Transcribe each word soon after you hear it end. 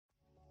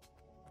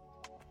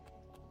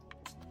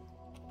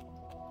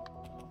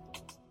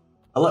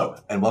Hello,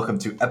 and welcome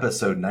to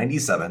episode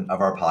 97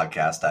 of our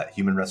podcast at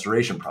Human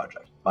Restoration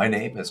Project. My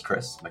name is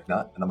Chris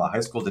McNutt, and I'm a high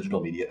school digital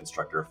media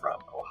instructor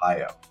from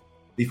Ohio.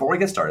 Before we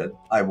get started,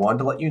 I wanted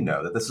to let you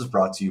know that this is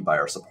brought to you by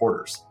our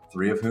supporters,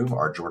 three of whom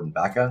are Jordan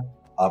Baca,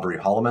 Aubrey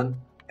Holloman,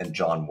 and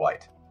John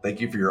White. Thank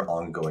you for your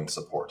ongoing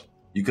support.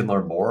 You can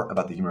learn more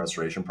about the Human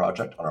Restoration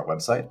Project on our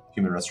website,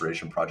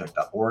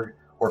 humanrestorationproject.org,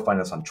 or find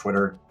us on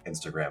Twitter,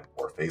 Instagram,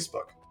 or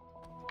Facebook.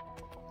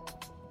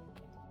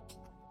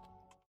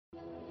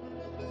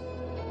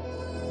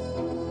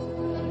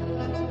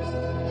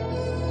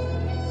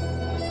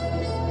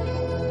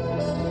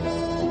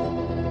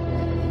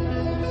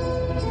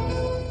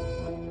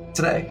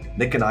 Today,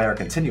 Nick and I are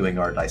continuing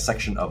our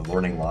dissection of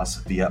learning loss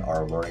via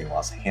our learning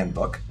loss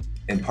handbook.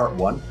 In part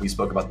one, we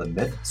spoke about the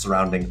myth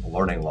surrounding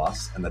learning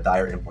loss and the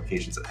dire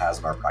implications it has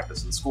on our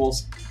practice in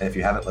schools. And if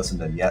you haven't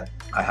listened in yet,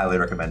 I highly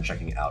recommend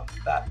checking out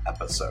that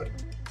episode.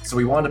 So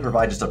we wanted to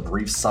provide just a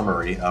brief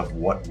summary of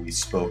what we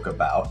spoke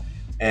about.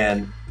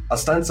 And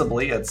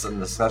ostensibly, it's a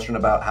discussion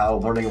about how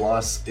learning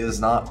loss is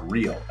not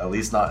real, at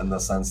least not in the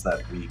sense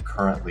that we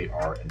currently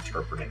are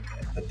interpreting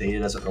it. The data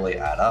doesn't really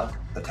add up.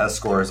 The test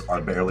scores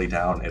are barely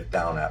down, if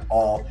down at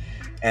all.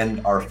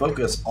 And our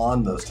focus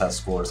on those test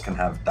scores can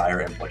have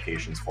dire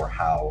implications for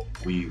how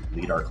we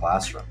lead our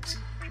classrooms.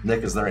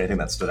 Nick, is there anything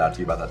that stood out to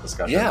you about that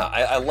discussion? Yeah,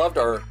 I loved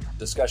our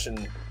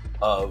discussion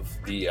of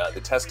the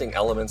testing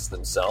elements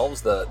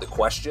themselves, the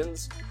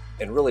questions,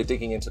 and really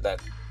digging into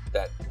that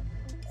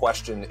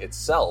question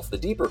itself, the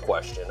deeper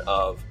question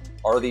of,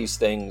 are these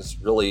things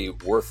really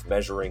worth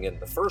measuring in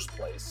the first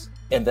place?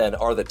 And then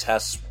are the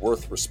tests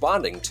worth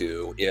responding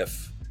to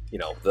if,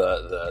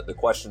 the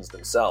questions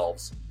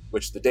themselves,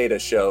 which the data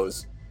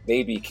shows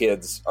maybe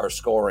kids are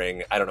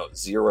scoring,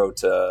 0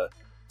 to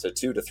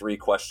 2 to 3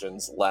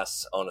 questions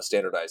less on a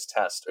standardized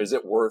test. Is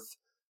it worth,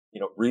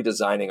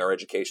 redesigning our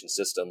education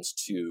systems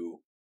to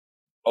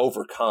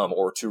overcome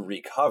or to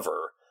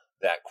recover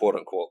that quote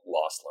unquote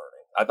lost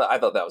learning? I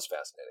thought that was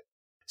fascinating.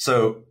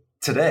 So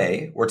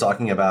today we're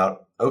talking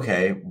about,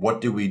 okay,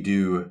 what do we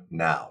do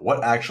now?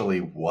 What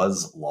actually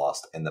was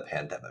lost in the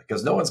pandemic?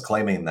 Because no one's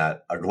claiming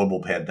that a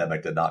global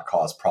pandemic did not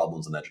cause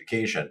problems in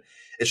education.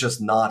 It's just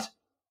not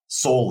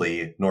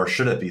solely, nor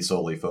should it be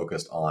solely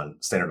focused on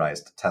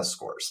standardized test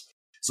scores.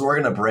 So we're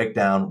going to break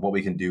down what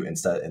we can do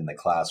instead in the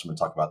classroom and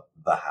talk about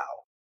the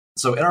how.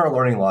 So in our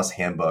learning loss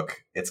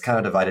handbook, it's kind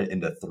of divided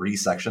into 3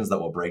 sections that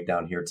we'll break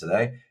down here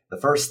today. The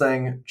first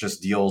thing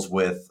just deals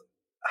with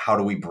how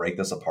do we break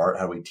this apart?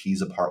 How do we tease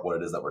apart what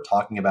it is that we're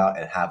talking about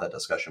and have that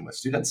discussion with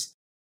students?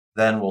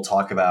 Then we'll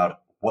talk about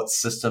what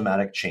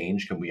systematic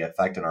change can we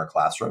affect in our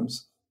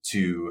classrooms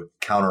to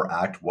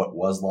counteract what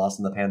was lost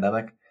in the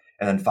pandemic.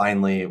 And then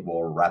finally,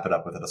 we'll wrap it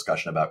up with a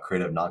discussion about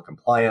creative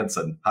noncompliance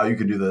and how you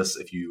can do this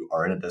if you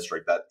are in a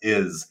district that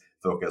is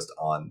focused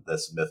on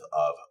this myth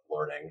of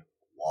learning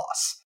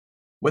loss.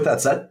 With that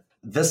said,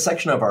 this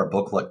section of our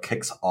booklet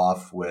kicks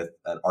off with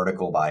an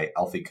article by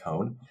Alfie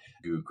Kohn,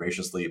 who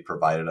graciously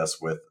provided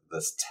us with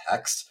this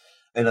text.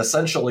 And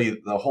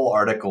essentially, the whole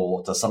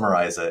article, to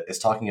summarize it, is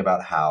talking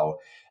about how,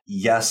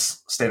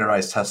 yes,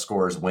 standardized test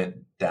scores went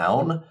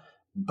down,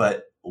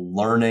 but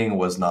learning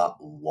was not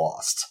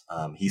lost.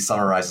 He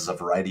summarizes a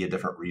variety of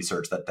different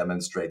research that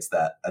demonstrates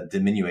that a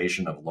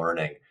diminution of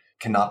learning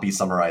cannot be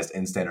summarized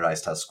in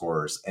standardized test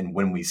scores. And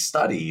when we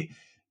study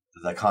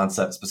the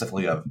concept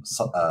specifically of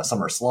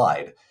summer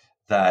slide,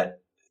 that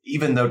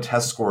even though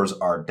test scores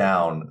are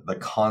down, the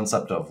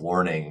concept of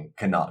learning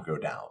cannot go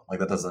down. Like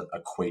that doesn't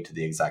equate to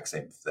the exact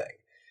same thing.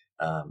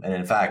 And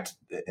in fact,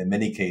 in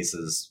many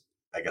cases,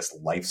 I guess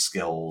life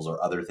skills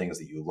or other things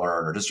that you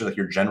learn, or just like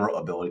your general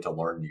ability to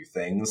learn new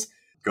things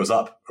goes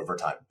up over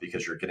time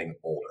because you're getting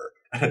older.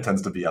 And it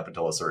tends to be up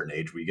until a certain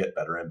age, we get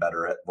better and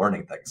better at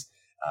learning things,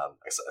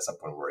 except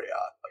when we're like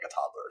a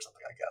toddler or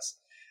something, I guess.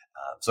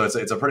 So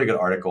it's a pretty good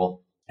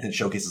article, and it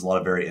showcases a lot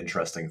of very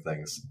interesting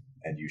things,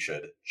 and you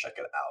should check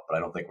it out. But I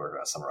don't think we're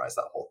going to summarize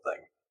that whole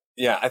thing.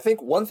 Yeah, I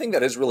think one thing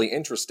that is really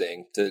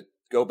interesting, to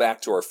go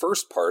back to our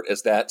first part,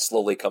 as that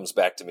slowly comes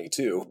back to me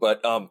too.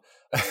 But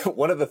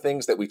one of the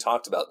things that we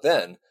talked about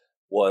then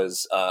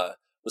was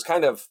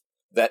kind of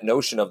that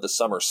notion of the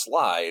summer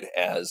slide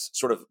as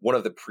sort of one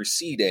of the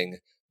preceding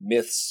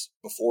myths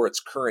before its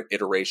current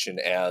iteration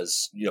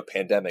as,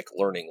 pandemic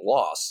learning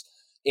loss.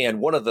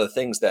 And one of the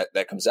things that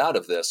comes out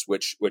of this,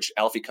 which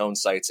Alfie Kohn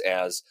cites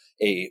as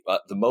the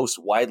most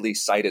widely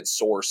cited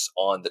source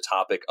on the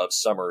topic of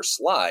summer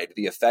slide,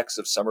 the effects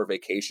of summer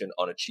vacation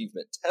on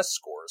achievement test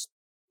scores,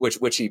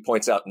 which he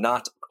points out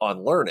not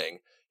on learning.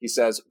 He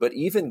says, but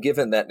even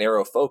given that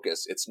narrow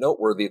focus, it's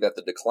noteworthy that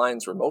the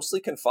declines were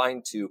mostly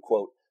confined to,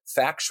 quote,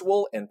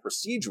 factual and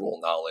procedural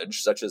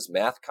knowledge, such as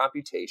math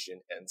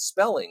computation and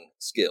spelling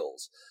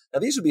skills. Now,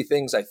 these would be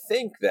things I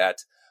think that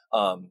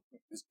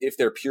if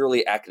they're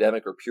purely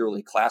academic or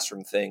purely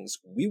classroom things,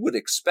 we would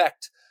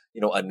expect,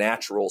 a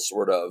natural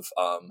sort of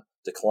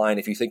decline.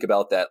 If you think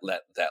about that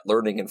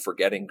learning and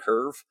forgetting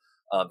curve,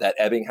 that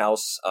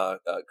Ebbinghaus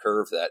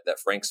curve that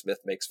Frank Smith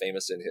makes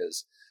famous in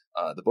his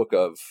the book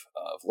of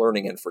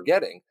Learning and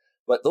Forgetting,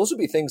 But those would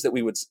be things that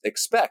we would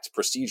expect,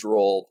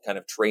 procedural kind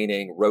of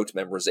training, rote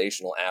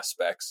memorizational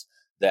aspects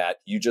that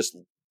you just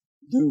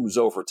lose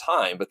over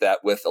time, but that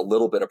with a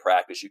little bit of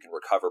practice, you can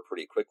recover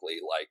pretty quickly.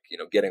 Like,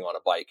 getting on a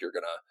bike, you're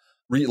going to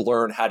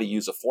relearn how to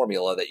use a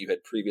formula that you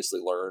had previously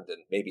learned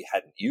and maybe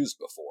hadn't used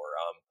before.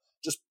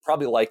 Just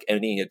probably like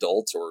any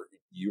adult, or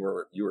you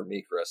or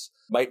me, Chris,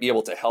 might be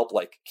able to help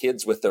like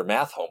kids with their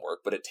math homework,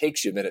 but it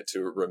takes you a minute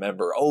to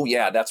remember, oh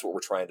yeah, that's what we're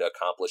trying to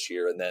accomplish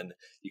here. And then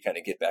you kind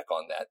of get back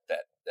on that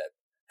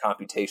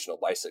computational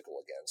bicycle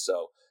again.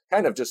 So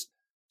kind of just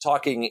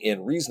talking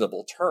in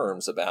reasonable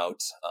terms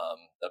about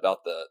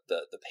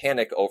the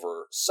panic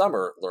over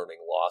summer learning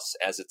loss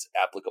as it's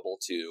applicable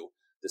to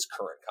this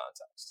current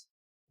context.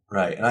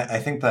 Right. And I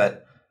think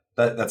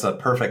that's a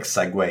perfect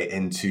segue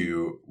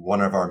into one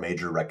of our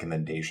major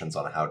recommendations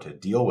on how to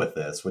deal with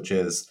this, which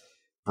is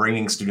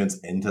bringing students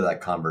into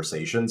that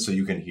conversation so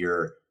you can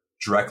hear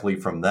directly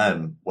from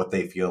them what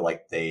they feel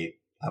like they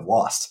have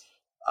lost.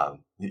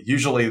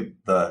 Usually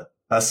the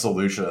best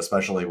solution,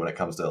 especially when it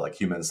comes to like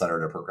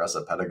human-centered or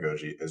progressive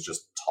pedagogy, is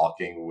just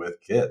talking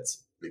with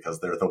kids because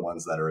they're the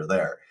ones that are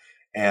there.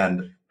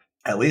 And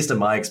at least in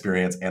my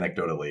experience,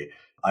 anecdotally,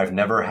 I've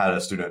never had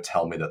a student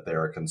tell me that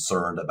they're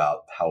concerned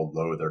about how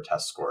low their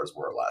test scores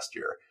were last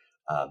year.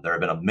 There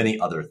have been many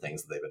other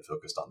things that they've been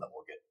focused on that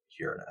we'll get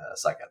here in a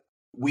second.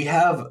 We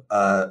have,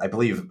 I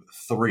believe,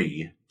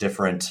 3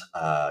 different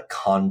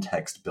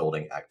context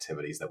building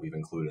activities that we've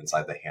included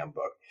inside the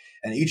handbook.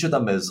 And each of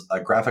them is a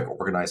graphic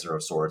organizer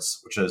of sorts,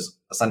 which is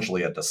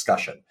essentially a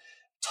discussion,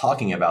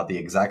 talking about the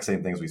exact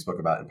same things we spoke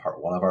about in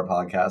part 1 of our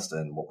podcast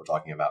and what we're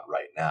talking about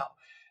right now.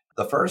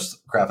 The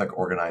first graphic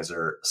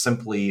organizer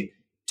simply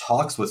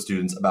talks with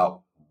students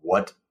about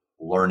what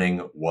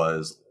learning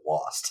was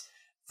lost.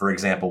 For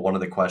example, one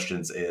of the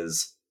questions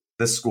is,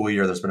 this school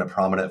year, there's been a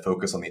prominent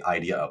focus on the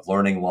idea of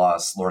learning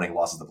loss. Learning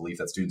loss is the belief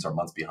that students are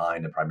months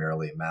behind and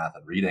primarily in math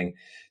and reading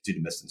due to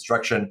missed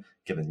instruction.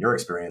 Given your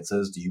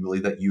experiences, do you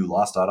believe that you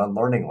lost out on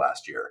learning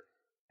last year?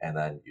 And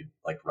then you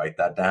write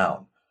that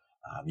down.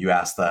 You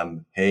ask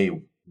them,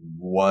 hey,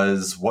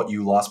 was what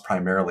you lost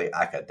primarily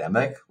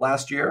academic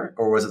last year,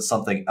 or was it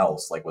something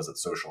else? Like, was it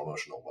social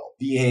emotional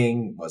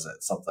well-being? Was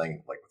it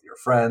something like with your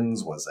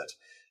friends? Was it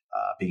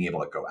being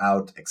able to go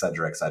out, et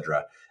cetera, et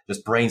cetera?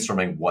 Just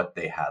brainstorming what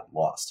they had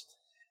lost.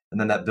 And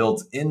then that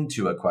builds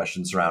into a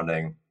question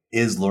surrounding,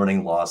 is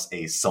learning loss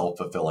a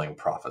self-fulfilling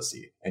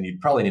prophecy? And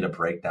you'd probably need to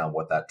break down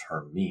what that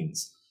term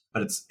means.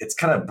 But it's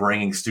kind of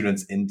bringing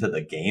students into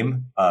the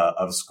game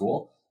of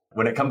school.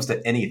 When it comes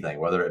to anything,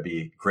 whether it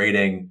be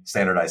grading,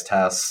 standardized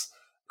tests,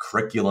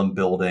 curriculum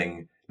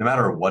building, no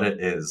matter what it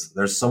is,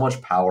 there's so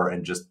much power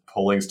in just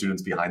pulling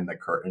students behind the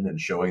curtain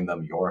and showing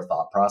them your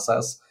thought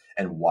process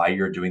and why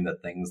you're doing the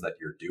things that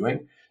you're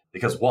doing.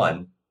 Because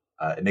 1,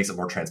 it makes it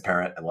more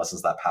transparent and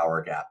lessens that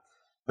power gap.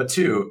 But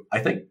 2, I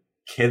think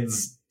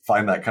kids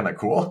find that kind of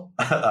cool.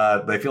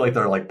 They feel like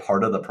they're like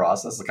part of the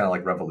process. It's kind of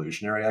like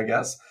revolutionary, I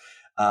guess.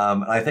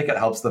 And I think it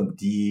helps them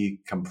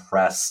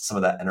decompress some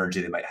of that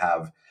energy they might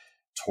have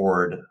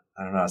toward,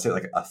 I don't know, say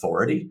like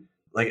authority.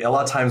 Like a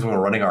lot of times when we're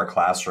running our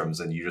classrooms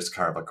and you just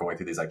kind of like going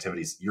through these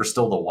activities, you're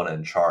still the one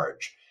in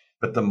charge.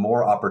 But the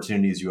more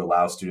opportunities you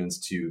allow students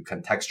to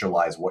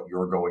contextualize what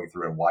you're going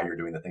through and why you're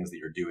doing the things that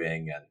you're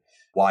doing and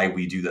why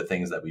we do the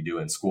things that we do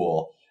in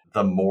school,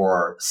 the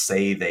more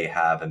say they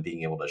have in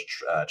being able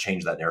to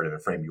change that narrative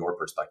and frame your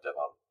perspective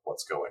on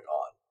what's going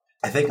on.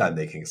 I think I'm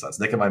making sense.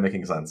 Nick, am I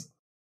making sense?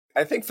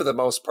 I think for the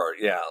most part,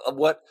 yeah.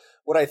 What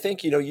I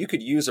think, you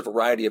could use a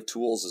variety of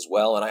tools as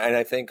well. And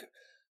I think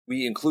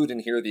we include in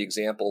here the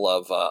example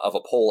of a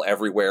Poll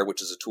Everywhere,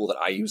 which is a tool that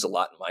I use a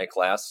lot in my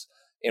class.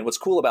 And what's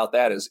cool about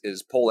that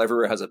is Poll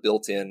Everywhere has a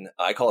built-in,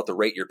 I call it the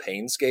rate your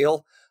pain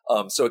scale.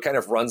 So it kind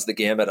of runs the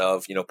gamut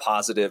of,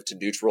 positive to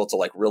neutral to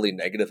like really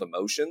negative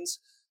emotions.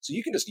 So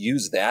you can just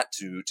use that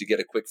to get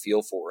a quick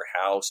feel for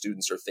how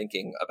students are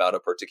thinking about a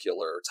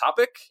particular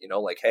topic,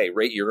 like, hey,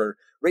 rate your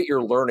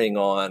learning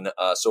on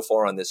so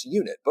far on this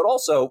unit, but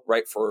also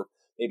for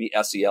maybe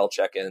SEL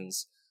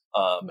check-ins.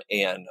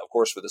 And of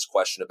course, for this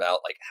question about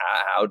like,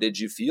 how did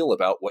you feel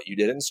about what you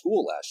did in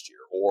school last year?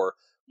 Or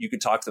you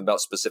could talk to them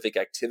about specific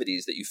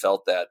activities that you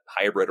felt that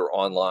hybrid or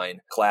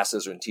online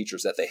classes and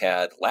teachers that they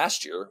had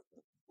last year,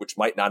 which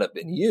might not have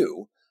been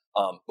you.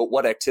 But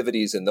what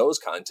activities in those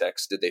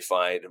contexts did they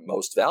find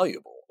most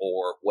valuable,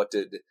 or what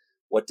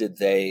did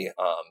they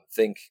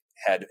think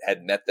had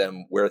met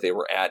them where they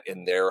were at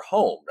in their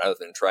home, rather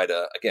than try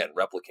to again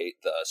replicate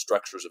the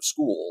structures of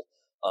school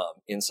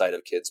inside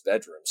of kids'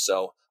 bedrooms?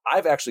 So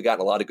I've actually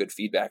gotten a lot of good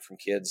feedback from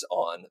kids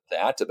on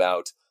that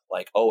about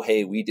like, oh,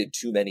 hey, we did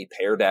too many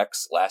pair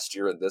decks last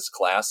year in this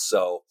class,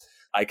 so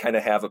I kind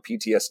of have a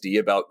PTSD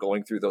about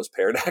going through those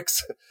pair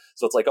decks.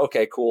 So it's like,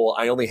 okay, cool.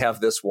 I only have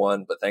this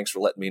one, but thanks for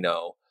letting me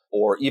know.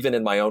 Or even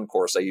in my own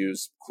course, I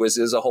use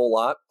quizzes a whole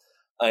lot.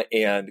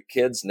 And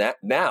kids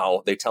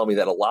now, they tell me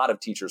that a lot of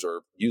teachers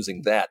are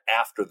using that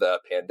after the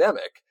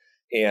pandemic.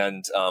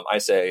 And I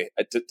say,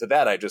 to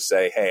that, I just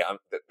say, hey,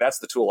 that's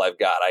the tool I've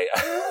got.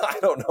 I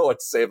don't know what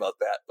to say about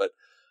that. But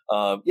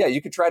yeah,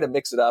 you could try to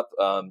mix it up,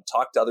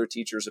 talk to other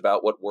teachers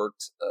about what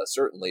worked,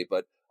 certainly,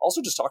 but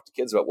also just talk to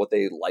kids about what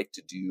they like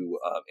to do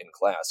in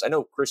class. I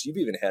know, Chris, you've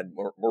even had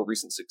more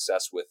recent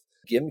success with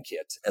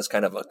GimKit as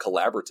kind of a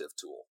collaborative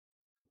tool.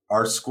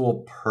 Our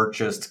school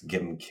purchased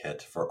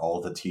GimKit for all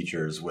the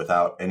teachers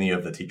without any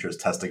of the teachers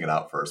testing it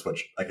out first,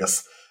 which I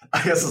guess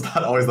is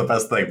not always the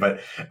best thing. But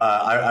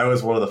I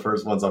was one of the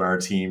first ones on our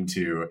team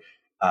to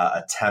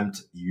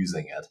attempt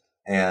using it,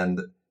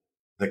 and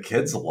the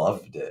kids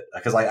loved it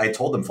because I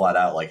told them flat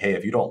out, like, hey,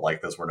 if you don't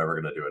like this, we're never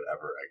going to do it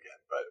ever again.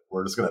 But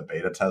we're just going to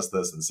beta test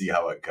this and see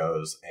how it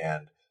goes.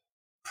 And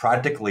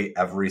practically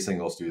every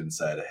single student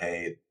said,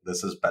 hey,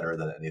 this is better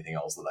than anything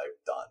else that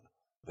I've done.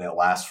 And it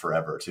lasts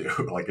forever too.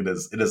 Like it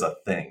is a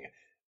thing.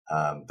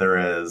 There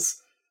is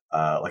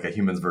like a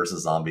humans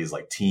versus zombies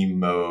like team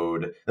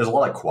mode. There's a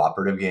lot of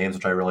cooperative games,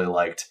 which I really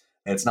liked.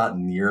 And it's not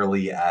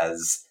nearly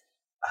as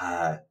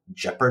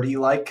Jeopardy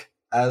like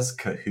as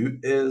Kahoot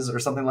is or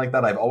something like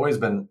that. I've always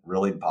been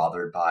really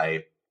bothered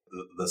by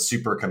the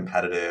super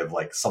competitive,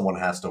 like someone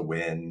has to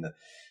win.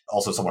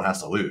 Also, someone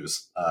has to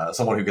lose.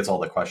 Someone who gets all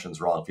the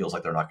questions wrong feels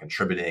like they're not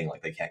contributing,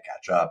 like they can't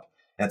catch up.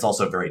 And it's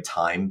also very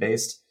time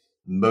based.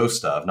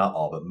 Most of, not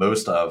all, but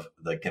most of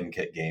the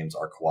GimKit games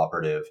are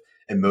cooperative,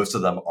 and most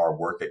of them are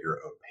work at your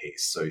own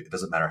pace. So it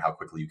doesn't matter how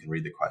quickly you can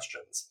read the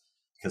questions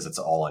because it's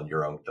all on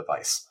your own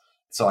device.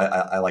 So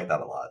I like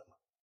that a lot.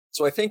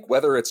 So I think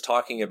whether it's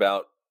talking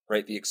about,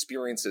 right, the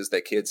experiences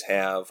that kids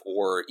have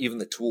or even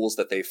the tools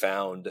that they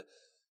found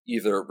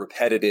either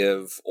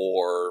repetitive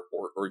or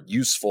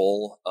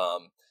useful,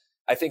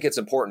 I think it's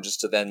important just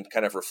to then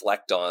kind of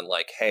reflect on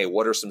like, hey,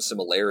 what are some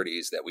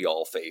similarities that we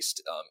all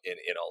faced in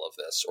all of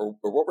this? Or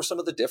what were some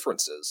of the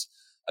differences?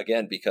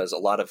 Again, because a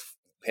lot of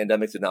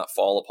pandemic did not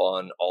fall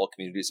upon all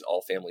communities and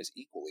all families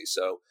equally.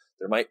 So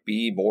there might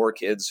be more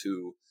kids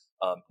who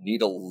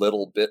need a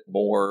little bit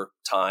more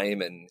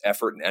time and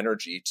effort and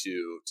energy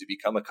to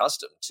become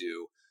accustomed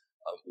to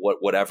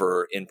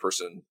whatever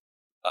in-person,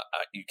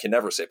 you can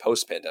never say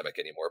post-pandemic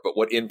anymore, but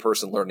what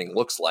in-person learning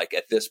looks like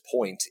at this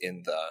point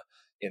in the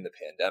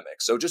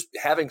pandemic. So just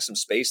having some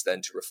space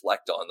then to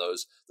reflect on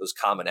those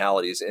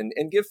commonalities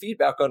and give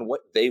feedback on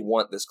what they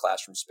want this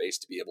classroom space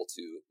to be able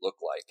to look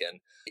like. And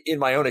in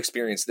my own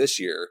experience this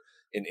year,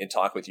 in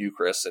talk with you,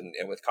 Chris, and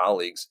with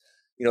colleagues,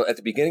 you know, at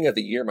the beginning of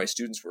the year, my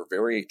students were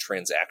very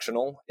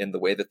transactional in the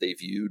way that they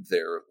viewed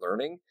their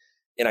learning.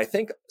 And I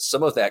think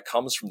some of that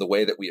comes from the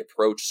way that we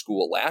approached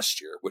school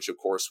last year, which of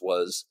course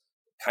was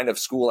kind of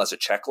school as a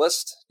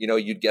checklist. You know,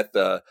 you'd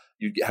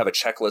have a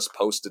checklist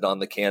posted on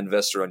the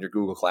Canvas or on your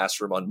Google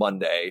Classroom on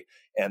Monday.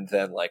 And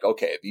then like,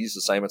 okay, these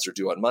assignments are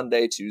due on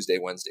Monday, Tuesday,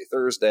 Wednesday,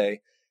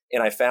 Thursday.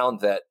 And I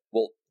found that,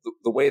 well,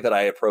 the way that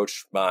I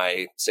approach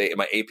my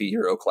AP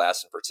Euro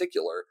class in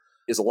particular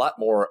is a lot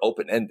more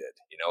open-ended.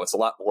 You know, it's a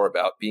lot more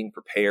about being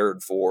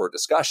prepared for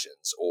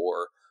discussions,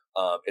 or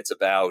it's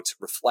about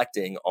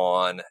reflecting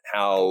on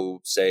how,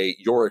 say,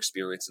 your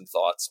experience and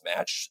thoughts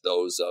match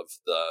those of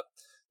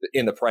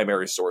in the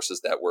primary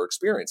sources that we're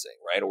experiencing,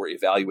 right? Or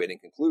evaluating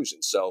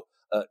conclusions. So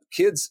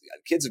kids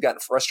have gotten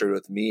frustrated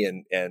with me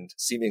and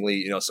seemingly,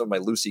 you know, some of my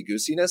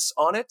loosey-goosiness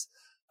on it.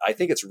 I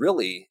think it's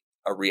really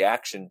a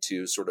reaction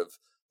to sort of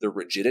the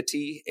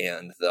rigidity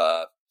and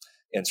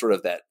sort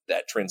of that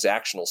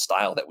transactional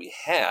style that we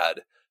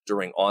had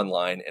during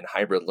online and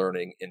hybrid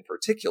learning in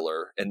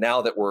particular. And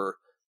now that we're,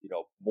 you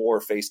know,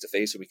 more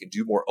face-to-face and we can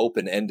do more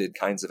open-ended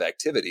kinds of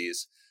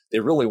activities, they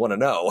really want to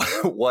know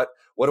what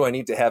do I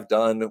need to have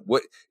done?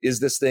 What is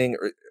this thing,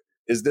 or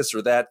is this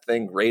or that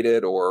thing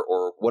graded,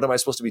 or what am I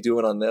supposed to be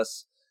doing on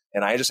this?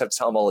 And I just have to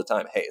tell them all the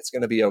time, hey, it's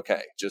going to be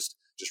okay. Just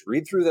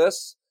read through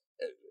this,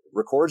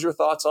 record your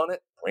thoughts on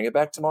it, bring it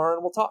back tomorrow,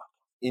 and we'll talk.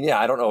 And yeah,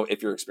 I don't know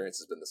if your experience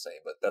has been the same,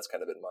 but that's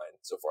kind of been mine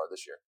so far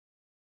this year.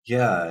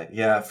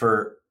 Yeah.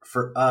 For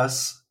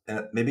us,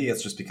 and maybe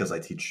it's just because I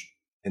teach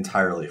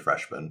entirely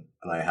freshmen,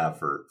 and I have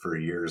for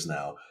years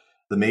now.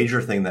 The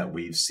major thing that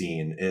we've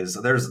seen is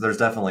there's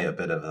definitely a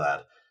bit of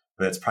that,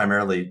 but it's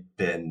primarily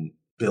been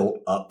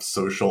built up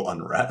social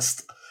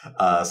unrest.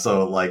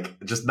 So like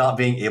just not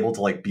being able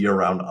to like be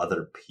around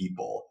other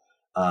people.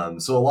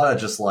 So a lot of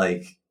just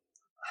like,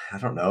 I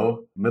don't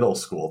know, middle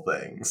school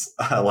things,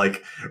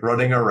 like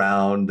running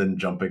around and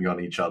jumping on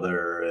each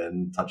other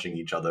and touching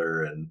each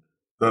other and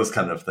those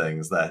kind of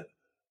things that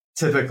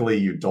typically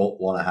you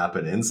don't want to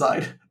happen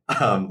inside.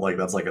 Like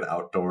that's like an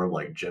outdoor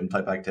like gym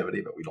type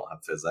activity, but we don't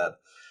have phys ed.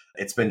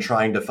 It's been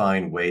trying to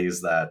find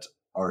ways that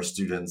our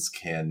students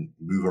can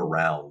move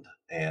around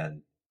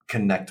and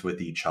connect with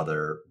each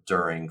other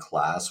during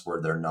class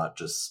where they're not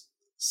just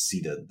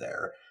seated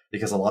there.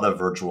 Because a lot of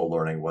virtual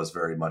learning was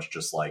very much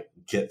just like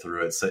get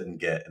through it, sit and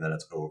get, and then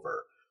it's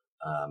over.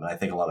 And I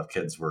think a lot of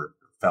kids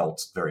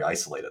felt very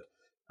isolated.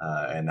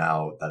 And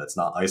now that it's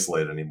not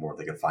isolated anymore,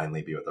 they can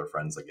finally be with their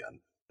friends again.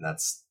 And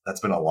that's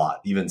been a lot,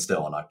 even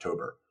still in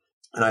October.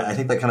 And I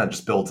think that kind of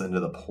just builds into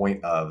the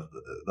point of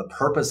the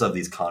purpose of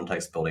these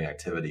context building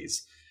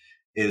activities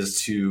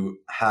is to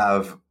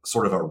have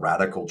sort of a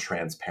radical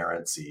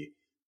transparency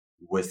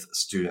with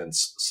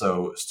students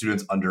so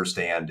students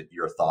understand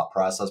your thought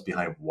process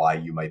behind why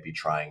you might be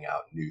trying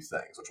out new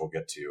things, which we'll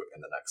get to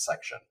in the next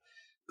section.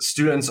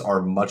 Students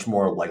are much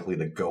more likely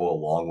to go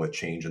along with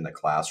change in the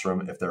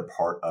classroom if they're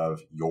part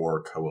of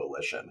your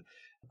coalition.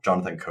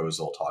 Jonathan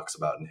Kozol talks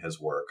about in his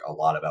work a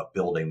lot about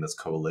building this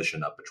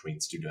coalition up between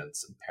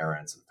students and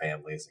parents and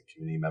families and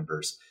community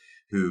members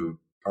who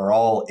are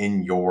all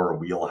in your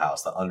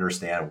wheelhouse, that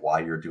understand why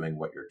you're doing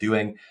what you're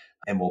doing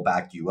and will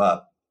back you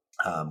up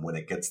when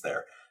it gets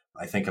there.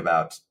 I think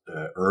about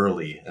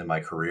early in my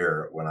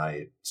career when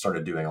I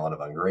started doing a lot of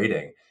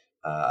ungrading,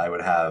 I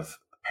would have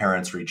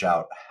parents reach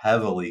out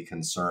heavily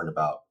concerned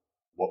about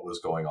what was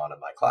going on in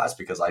my class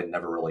because I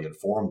never really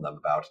informed them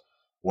about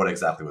what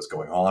exactly was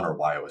going on or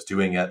why I was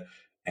doing it.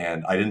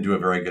 And I didn't do a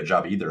very good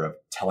job either of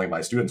telling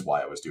my students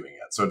why I was doing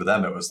it. So to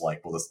them, it was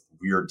like, well, this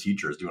weird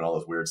teacher is doing all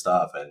this weird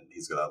stuff and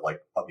he's going to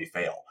let me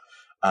fail.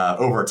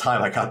 Over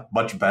time, I got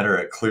much better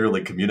at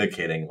clearly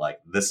communicating, like,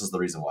 this is the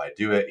reason why I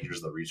do it.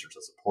 Here's the research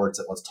that supports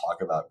it. Let's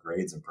talk about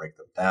grades and break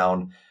them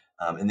down.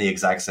 In the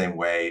exact same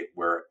way,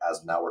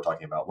 whereas now we're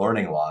talking about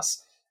learning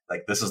loss,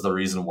 like, this is the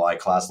reason why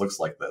class looks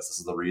like this. This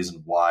is the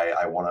reason why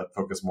I want to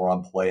focus more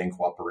on play and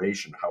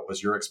cooperation. How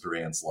was your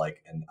experience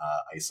like in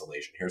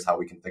isolation? Here's how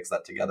we can fix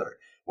that together.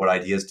 What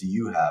ideas do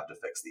you have to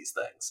fix these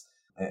things?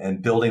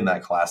 And building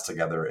that class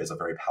together is a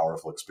very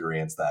powerful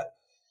experience that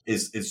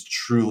is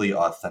truly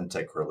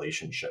authentic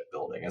relationship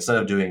building. Instead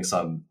of doing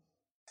some,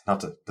 not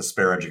to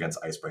disparage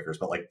against icebreakers,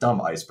 but like dumb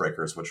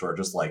icebreakers, which are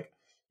just like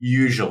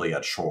usually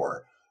a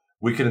chore,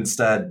 we could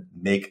instead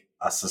make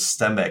a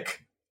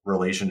systemic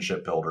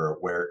relationship builder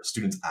where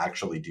students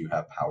actually do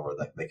have power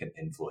that they can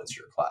influence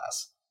your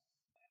class.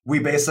 We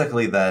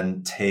basically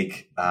then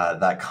take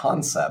that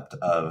concept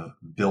of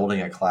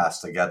building a class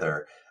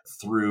together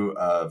through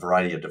a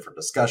variety of different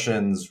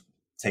discussions,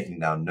 taking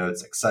down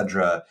notes,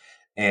 etc.,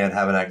 and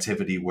have an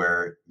activity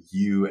where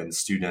you and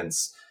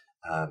students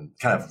kind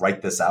of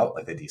write this out,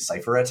 like they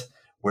decipher it,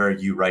 where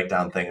you write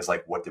down things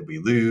like, what did we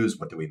lose?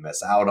 What did we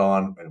miss out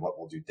on? And what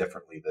we'll do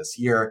differently this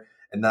year?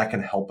 And that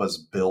can help us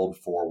build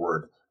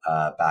forward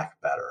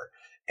back better.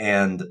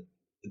 And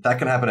that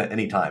can happen at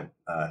any time,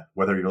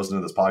 whether you're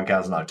listening to this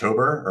podcast in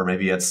October, or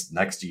maybe it's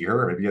next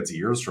year, or maybe it's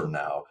years from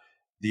now.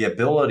 The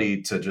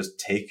ability to just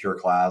take your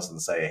class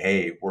and say,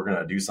 hey, we're going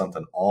to do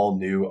something all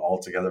new, all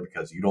together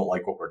because you don't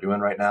like what we're doing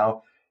right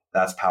now,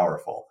 that's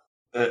powerful.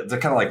 To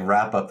kind of like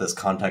wrap up this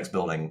context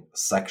building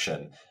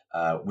section,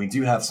 we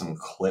do have some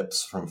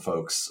clips from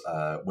folks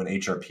when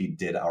HRP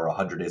did our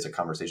 100 Days of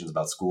Conversations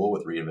About School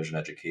with Re-Envision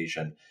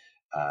Education.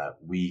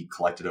 We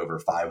collected over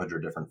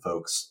 500 different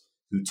folks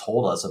who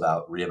told us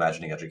about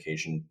reimagining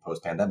education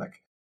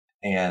post-pandemic.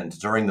 And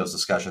during those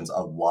discussions, a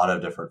lot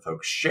of different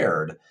folks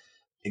shared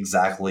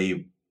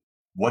exactly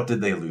what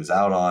did they lose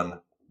out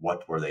on,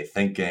 what were they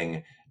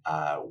thinking,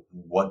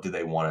 what do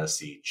they want to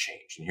see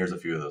change. And here's a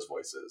few of those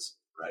voices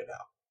right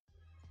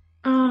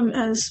now.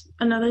 As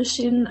another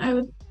student, I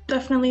would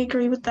definitely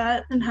agree with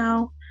that, and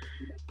how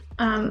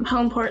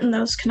important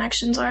those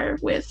connections are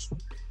with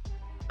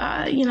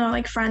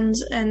like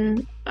friends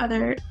and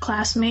other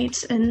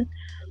classmates and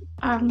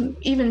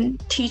even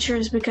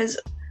teachers, because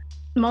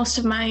most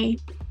of my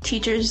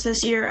teachers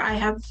this year I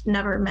have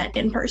never met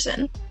in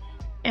person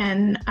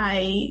and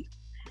I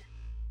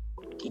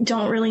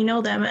don't really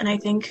know them. And I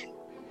think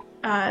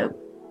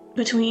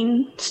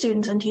between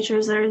students and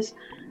teachers,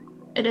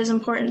 it is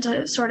important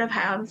to sort of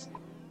have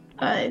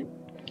a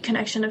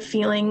connection of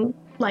feeling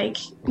like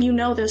you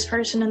know this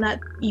person and that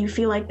you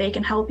feel like they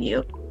can help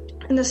you.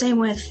 And the same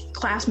with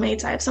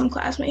classmates. I have some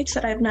classmates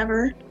that I've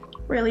never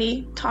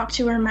really talked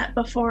to or met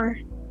before.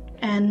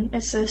 And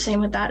it's the same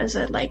with that, is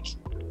that like,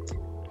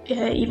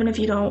 even if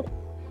you don't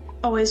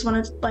always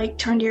want to like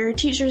turn to your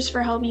teachers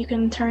for help, you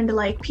can turn to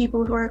like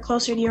people who are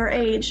closer to your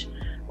age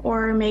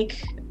or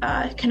make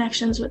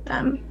connections with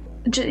them.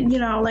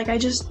 Like I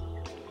just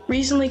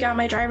recently got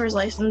my driver's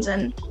license,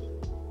 and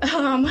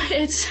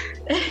it's,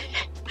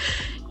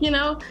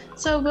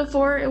 so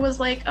before it was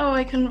like, oh,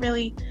 I couldn't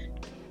really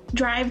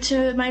drive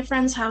to my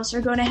friend's house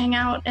or go to hang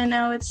out. And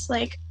now it's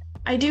like,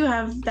 I do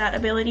have that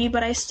ability,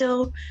 but I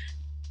still,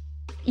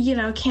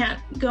 can't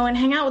go and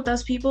hang out with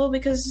those people,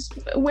 because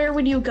where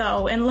would you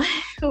go? And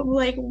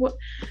like,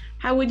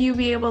 how would you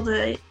be able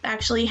to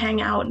actually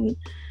hang out and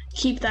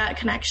keep that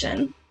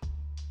connection?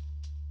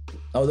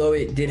 Although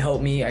it did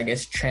help me, I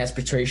guess,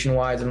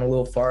 transportation-wise, I'm a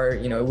little far,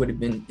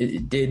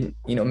 it did,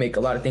 make a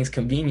lot of things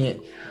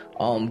convenient.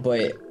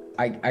 But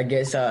I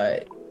guess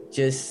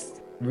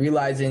just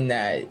realizing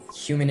that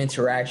human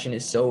interaction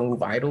is so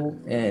vital,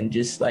 and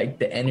just like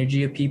the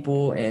energy of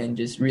people, and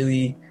just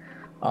really,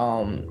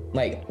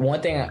 like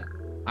one thing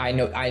I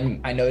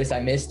noticed I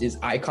missed is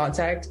eye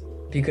contact,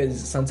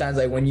 because sometimes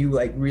like when you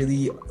like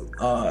really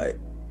are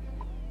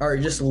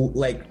just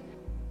like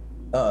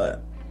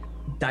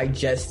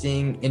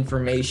digesting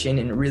information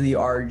and really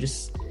are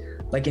just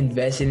like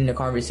invested in the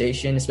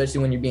conversation,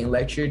 especially when you're being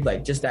lectured,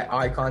 like just that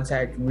eye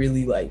contact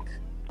really like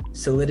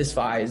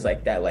solidifies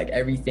like that, like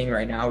everything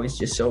right now is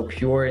just so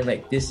pure, and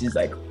like this is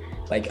like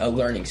a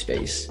learning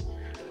space.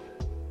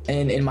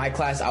 And in my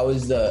class,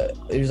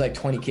 there's like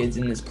 20 kids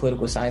in this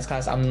political science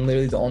class. I'm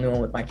literally the only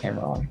one with my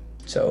camera on.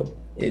 So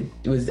it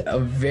was a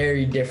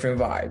very different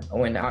vibe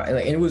and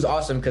it was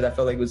awesome because I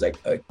felt like it was like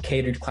a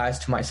catered class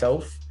to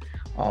myself.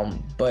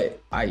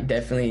 But I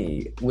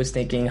definitely was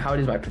thinking, how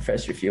does my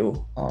professor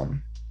feel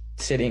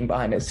sitting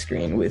behind a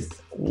screen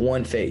with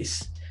one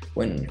face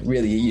when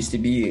really it used to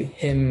be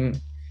him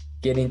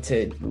getting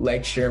to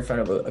lecture in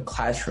front of a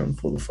classroom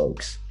full of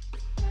folks.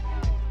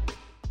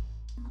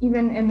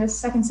 Even in this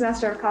second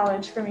semester of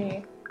college, for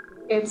me,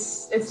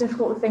 it's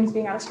difficult with things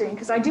being on a screen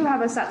because I do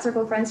have a set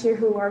circle of friends here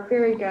who are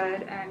very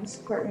good and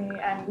support me,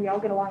 and we all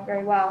get along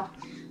very well.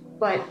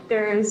 But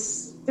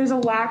there's a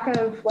lack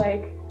of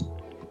like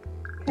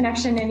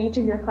connection in each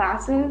of your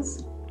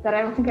classes that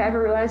I don't think I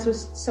ever realized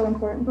was so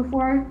important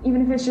before.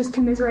 Even if it's just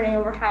commiserating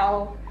over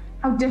how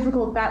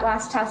difficult that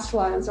last test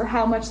was, or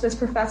how much this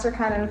professor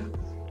kind of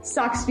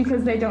sucks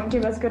because they don't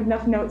give us good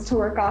enough notes to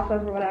work off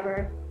of or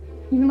whatever.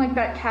 Even like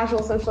that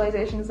casual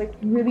socialization is like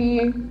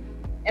really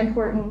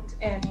important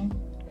in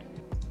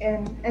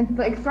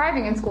like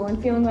thriving in school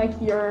and feeling like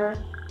you're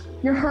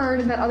heard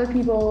and that other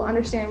people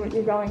understand what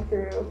you're going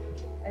through.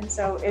 And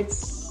so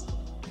it's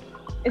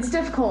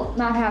difficult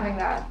not having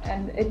that,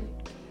 and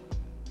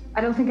I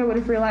don't think I would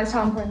have realized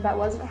how important that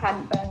was if it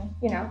hadn't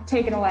been,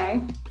 taken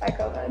away by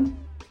COVID.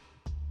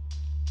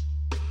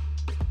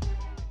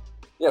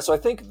 Yeah, so I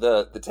think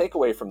the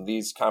takeaway from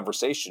these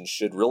conversations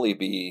should really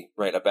be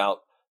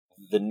about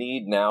the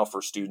need now for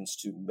students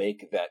to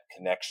make that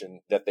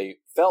connection that they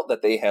felt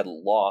that they had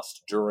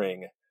lost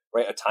during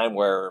a time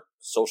where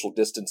social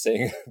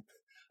distancing,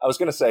 I was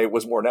going to say,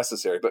 was more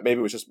necessary, but maybe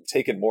it was just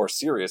taken more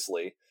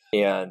seriously.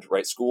 And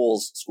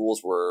schools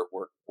were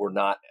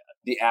not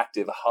the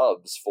active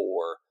hubs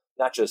for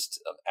not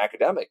just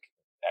academic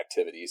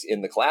activities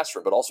in the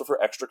classroom, but also for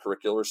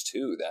extracurriculars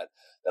too that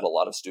a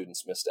lot of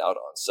students missed out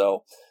on.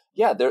 So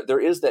yeah, there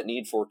is that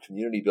need for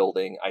community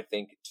building, I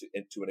think,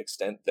 to an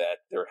extent that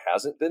there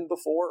hasn't been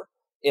before.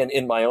 And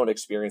in my own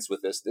experience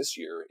with this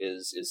year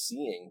is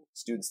seeing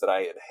students that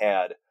I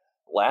had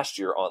last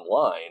year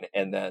online,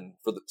 and then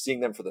seeing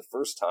them for the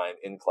first time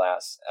in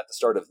class at the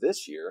start of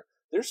this year.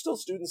 There's still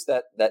students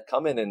that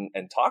come in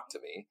and talk to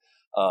me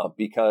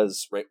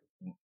because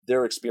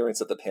their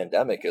experience of the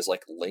pandemic is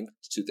linked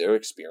to their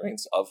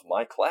experience of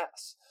my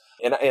class.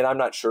 And I'm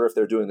not sure if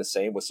they're doing the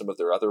same with some of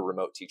their other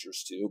remote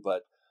teachers too,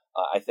 but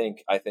I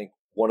think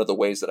one of the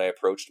ways that I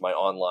approached my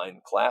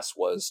online class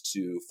was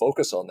to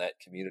focus on that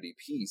community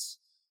piece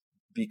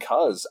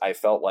because I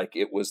felt like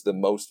it was the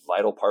most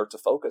vital part to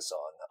focus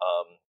on.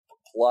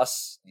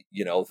 Plus,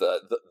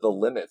 the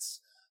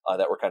limits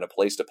that were kind of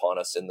placed upon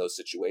us in those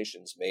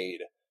situations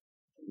made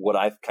what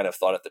I kind of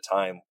thought at the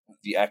time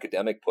the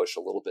academic push a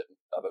little bit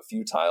of a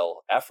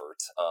futile effort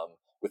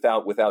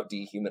without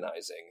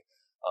dehumanizing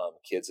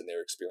kids and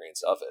their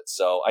experience of it.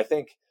 So I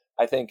think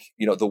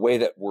the way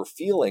that we're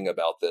feeling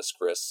about this,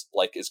 Chris,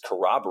 is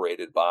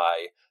corroborated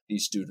by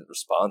these student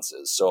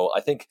responses. So I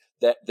think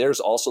that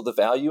there's also the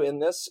value in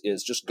this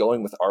is just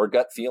going with our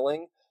gut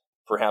feeling.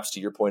 Perhaps to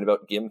your point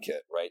about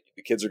GimKit, right?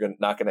 The kids are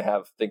not going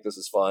to think this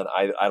is fun.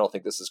 I don't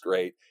think this is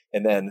great.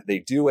 And then they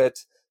do it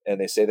and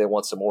they say they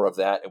want some more of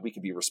that, and we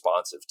can be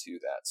responsive to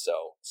that.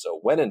 So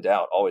when in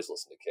doubt, always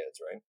listen to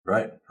kids,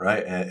 right?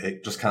 Right. And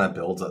it just kind of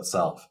builds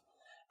itself.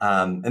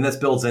 And this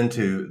builds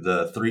into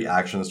the 3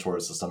 actions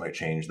towards systemic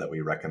change that we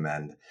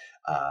recommend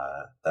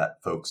that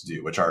folks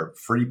do, which are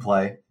free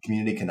play,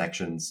 community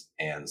connections,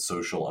 and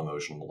social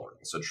emotional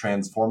learning. So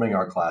transforming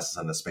our classes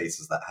into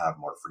spaces that have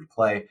more free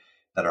play,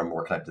 that are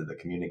more connected to the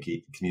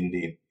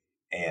community,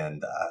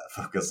 and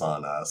focus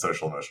on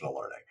social emotional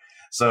learning.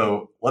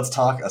 So let's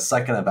talk a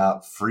second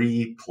about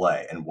free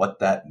play and what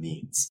that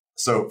means.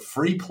 So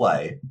free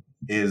play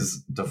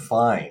is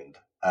defined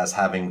as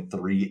having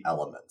 3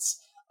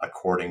 elements,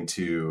 according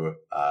to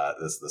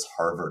this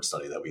Harvard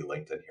study that we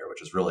linked in here,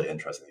 which is really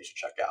interesting that you should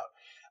check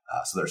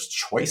out. So there's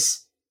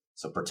choice.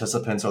 So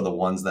participants are the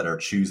ones that are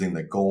choosing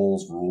the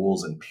goals,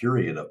 rules, and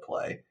period of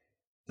play.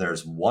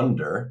 There's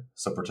wonder.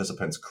 So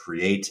participants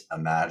create,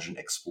 imagine,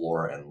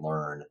 explore, and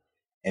learn.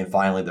 And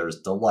finally, there's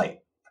delight.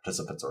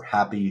 Participants are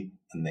happy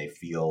and they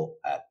feel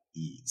at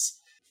ease.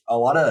 A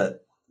lot of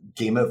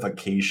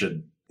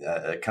gamification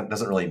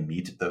doesn't really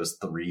meet those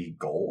 3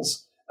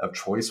 goals of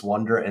choice,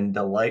 wonder, and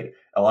delight.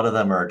 A lot of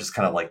them are just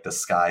kind of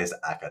disguised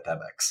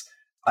academics.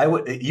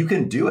 You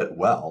can do it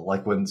well.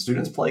 When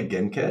students play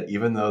GimKit,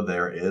 even though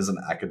there is an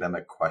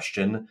academic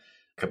question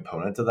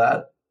component to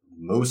that,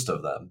 most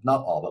of them,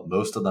 not all, but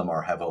most of them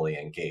are heavily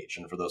engaged.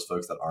 And for those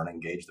folks that aren't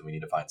engaged, then we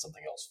need to find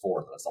something else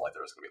for them. It's not like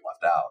they're just going to be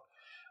left out.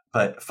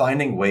 But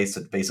finding ways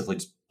to basically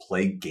just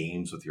play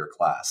games with your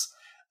class.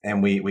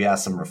 And we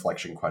asked some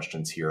reflection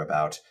questions here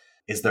about,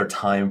 is there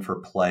time for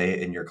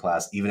play in your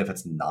class, even if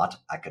it's not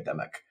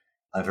academic?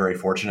 I'm very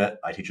fortunate.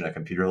 I teach in a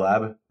computer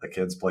lab. The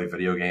kids play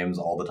video games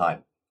all the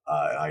time.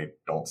 And I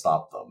don't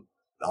stop them.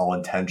 I'll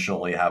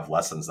intentionally have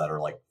lessons that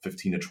are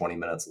 15 to 20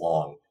 minutes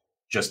long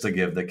just to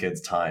give the kids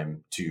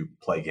time to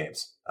play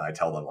games. And I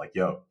tell them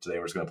yo, today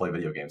we're just going to play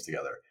video games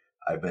together.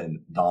 I've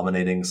been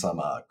dominating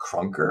some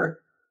Krunker,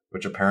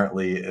 which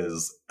apparently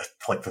is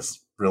like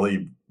this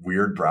really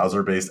weird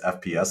browser-based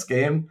FPS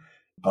game.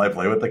 But I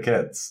play with the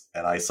kids,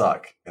 and I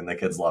suck, and the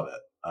kids love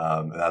it.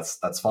 And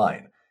that's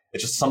fine.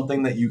 It's just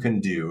something that you can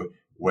do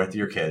with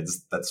your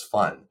kids that's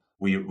fun.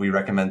 We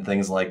recommend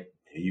things like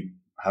maybe you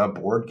have a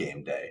board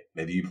game day.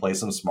 Maybe you play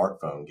some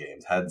smartphone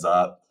games, Heads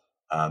Up.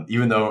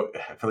 Even though,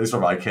 at least for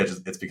my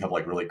kids, it's become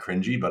like really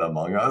cringy, but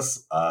Among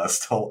Us,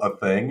 still a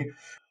thing.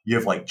 You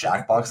have like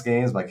Jackbox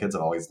games. My kids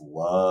have always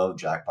loved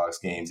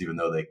Jackbox games, even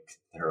though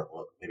they're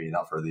maybe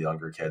not for the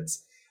younger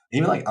kids.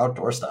 Even like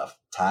outdoor stuff,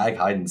 tag,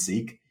 hide and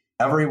seek.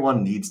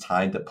 Everyone needs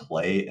time to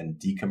play and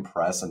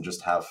decompress and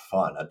just have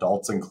fun,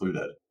 adults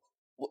included.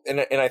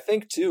 And I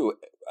think too,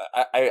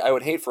 I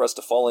would hate for us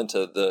to fall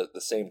into the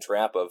same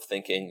trap of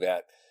thinking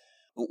that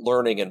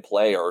learning and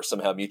play are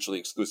somehow mutually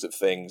exclusive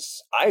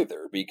things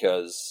either,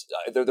 because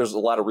there's a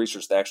lot of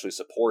research that actually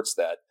supports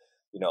that.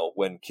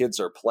 When kids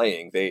are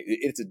playing,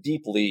 it's a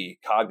deeply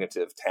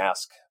cognitive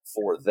task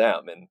for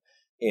them,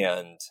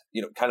 and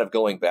kind of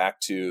going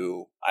back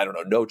to, I don't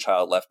know, No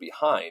Child Left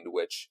Behind,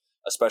 which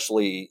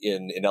especially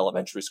in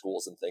elementary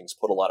schools and things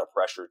put a lot of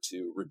pressure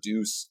to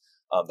reduce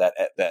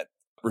that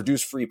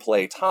reduce free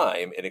play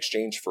time in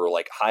exchange for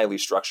like highly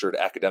structured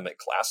academic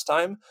class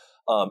time,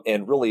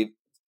 and really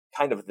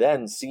kind of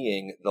then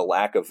seeing the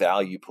lack of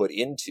value put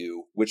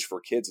into, which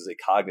for kids is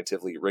a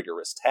cognitively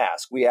rigorous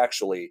task. We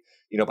actually,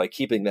 by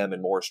keeping them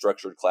in more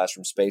structured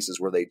classroom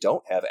spaces where they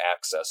don't have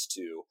access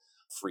to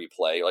free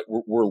play, like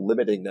we're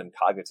limiting them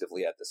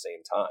cognitively at the same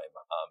time.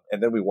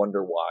 And then we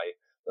wonder why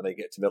when they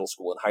get to middle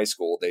school and high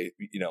school,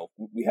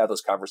 we have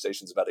those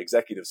conversations about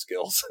executive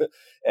skills.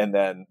 And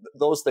then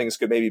those things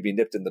could maybe be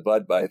nipped in the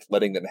bud by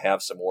letting them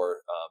have some more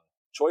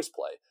choice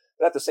play.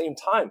 But at the same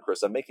time,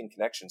 Chris, I'm making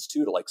connections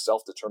too to like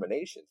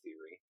self-determination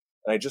theory.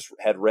 And I just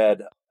had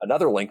read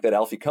another link that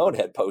Alfie Kohn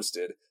had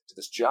posted to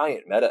this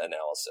giant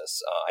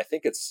meta-analysis. I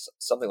think it's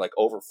something like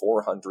over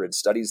 400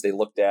 studies they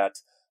looked at,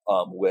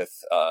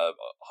 with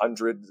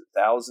hundreds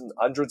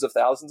of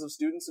thousands of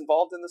students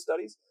involved in the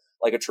studies,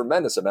 like a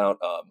tremendous amount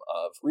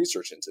of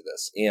research into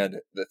this.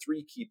 And the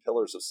three key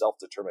pillars of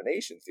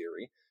self-determination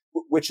theory,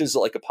 which is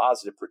like a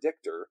positive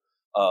predictor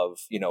of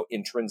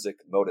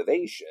intrinsic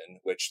motivation,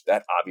 which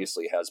that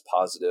obviously has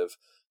positive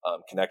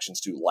connections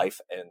to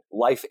life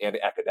and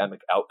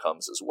academic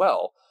outcomes as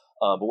well.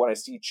 But when I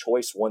see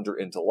choice, wonder,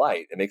 and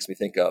delight, it makes me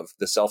think of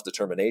the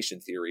self-determination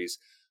theories,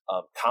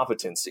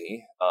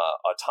 competency,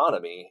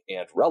 autonomy,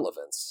 and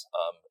relevance,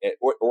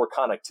 or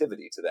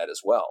connectivity to that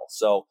as well.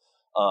 So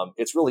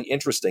it's really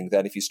interesting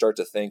that if you start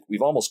to think,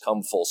 we've almost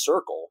come full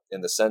circle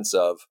in the sense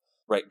of,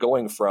 right,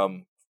 going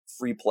from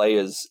free play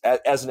as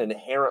an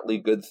inherently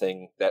good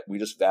thing that we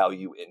just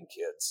value in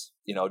kids,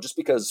 just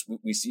because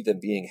we see them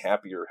being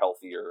happier,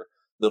 healthier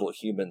little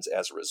humans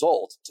as a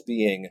result, to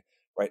being,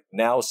 right,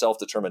 now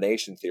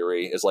self-determination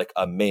theory is like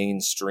a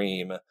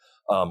mainstream,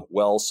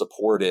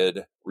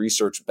 well-supported,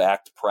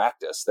 research-backed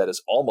practice that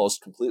is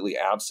almost completely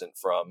absent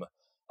from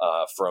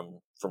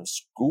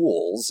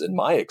schools. In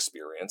my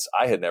experience,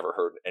 I had never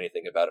heard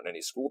anything about it in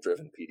any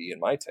school-driven PD in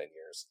my 10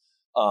 years.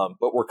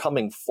 But we're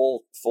coming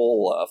full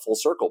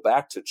circle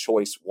back to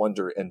choice,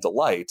 wonder, and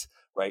delight,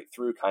 right,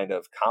 through kind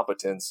of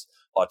competence,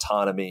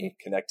 autonomy,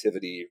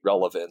 connectivity,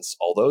 relevance,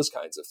 all those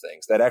kinds of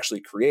things that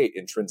actually create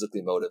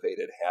intrinsically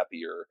motivated,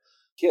 happier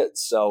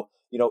kids. So,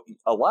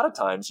 a lot of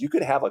times you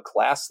could have a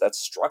class that's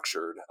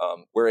structured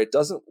where it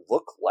doesn't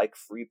look like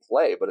free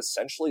play, but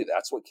essentially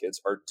that's what kids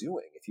are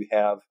doing. If you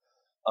have,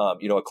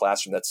 a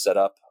classroom that's set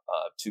up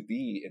to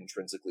be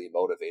intrinsically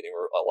motivating,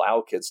 or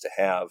allow kids to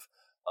have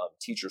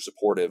teacher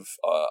supportive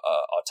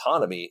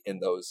autonomy in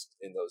those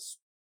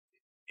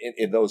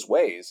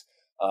ways,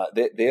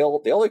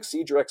 they'll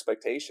exceed your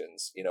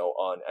expectations,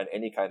 on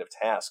any kind of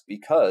task,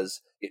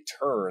 because it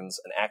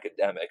turns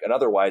an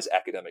otherwise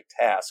academic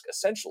task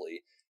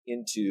essentially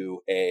into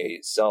a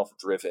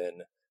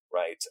self-driven,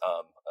 right,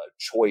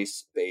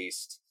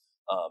 choice-based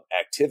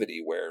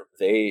activity where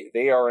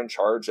they are in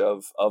charge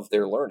of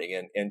their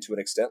learning, and to an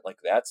extent, like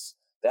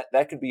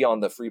that can be on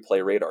the free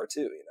play radar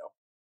too,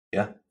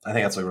 Yeah, I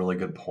think that's a really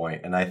good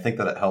point. And I think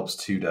that it helps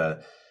too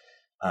to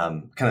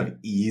kind of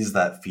ease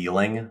that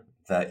feeling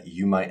that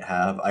you might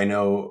have. I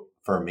know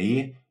for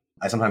me,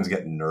 I sometimes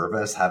get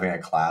nervous having a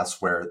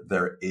class where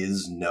there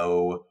is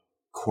no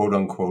quote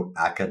unquote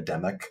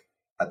academic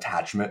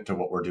attachment to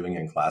what we're doing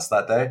in class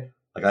that day.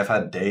 Like I've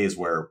had days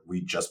where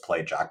we just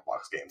play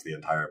Jackbox games the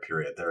entire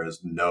period. There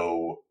is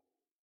no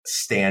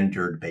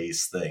standard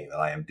based thing that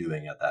I am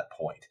doing at that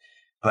point.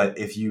 But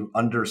if you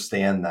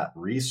understand that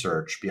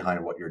research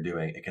behind what you're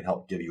doing, it can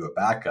help give you a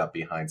backup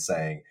behind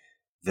saying,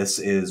 this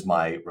is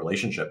my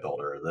relationship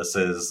builder. This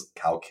is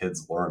how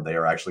kids learn. They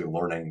are actually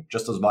learning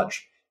just as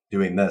much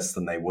doing this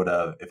than they would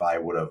have if I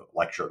would have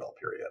lectured all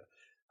period.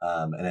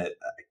 And it,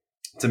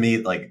 to me,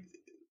 like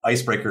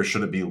icebreakers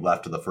shouldn't be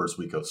left to the first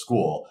week of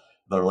school.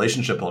 The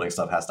relationship building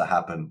stuff has to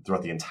happen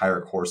throughout the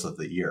entire course of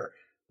the year.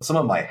 Some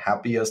of my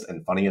happiest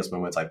and funniest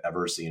moments I've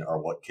ever seen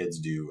are what kids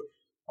do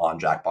on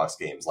Jackbox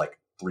games, like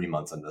 3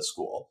 months into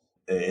school.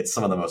 It's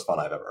some of the most fun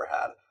I've ever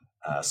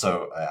had.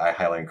 So I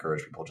highly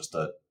encourage people just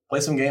to play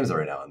some games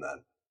every now and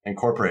then,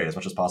 incorporate as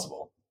much as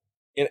possible.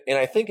 And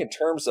I think in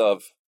terms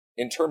of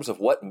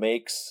what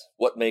makes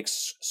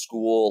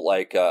school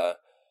like a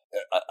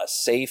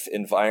safe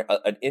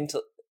environment,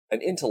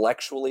 an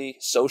intellectually,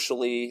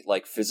 socially,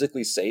 like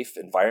physically safe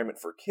environment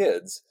for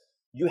kids,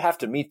 you have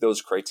to meet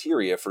those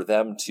criteria for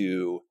them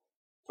to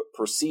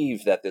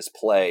perceive that this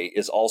play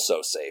is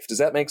also safe. Does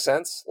that make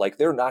sense? Like,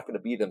 they're not going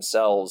to be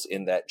themselves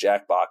in that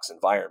Jackbox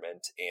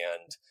environment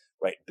and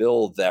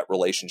build that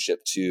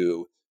relationship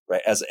to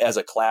as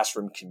a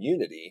classroom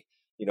community,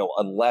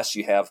 unless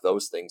you have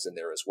those things in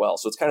there as well.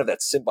 So it's kind of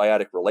that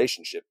symbiotic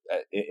relationship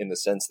in the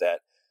sense that,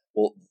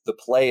 well, the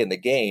play and the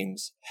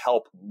games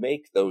help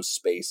make those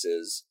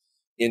spaces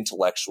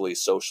intellectually,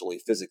 socially,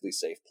 physically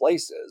safe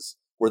places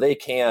where they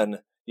can,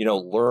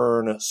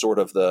 learn sort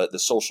of the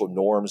social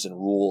norms and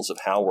rules of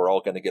how we're all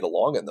going to get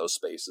along in those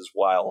spaces,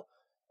 while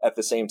at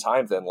the same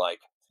time,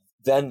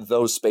 then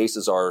those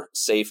spaces are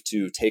safe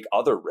to take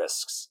other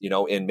risks,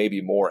 in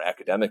maybe more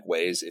academic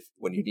ways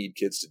when you need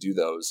kids to do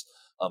those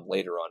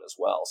later on as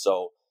well.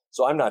 So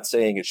I'm not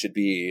saying it should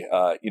be,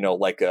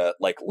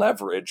 like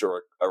leverage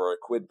or a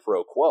quid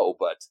pro quo,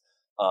 but,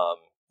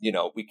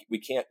 we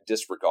can't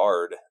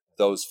disregard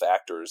those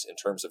factors in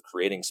terms of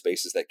creating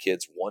spaces that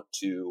kids want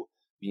to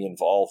be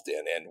involved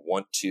in and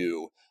want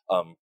to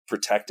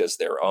protect as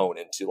their own,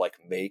 and to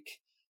make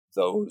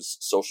those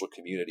social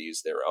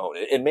communities their own.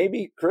 And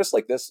maybe, Chris,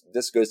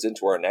 this goes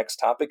into our next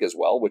topic as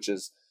well, which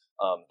is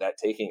that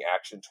taking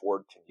action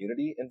toward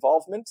community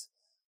involvement,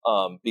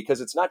 because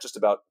it's not just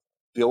about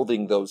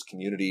building those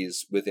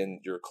communities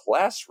within your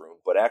classroom,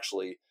 but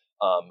actually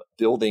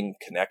building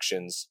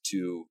connections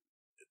to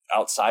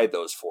outside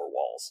those four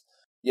walls.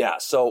 Yeah.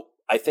 So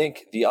I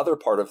think the other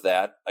part of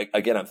that,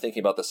 again, I'm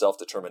thinking about the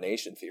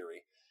self-determination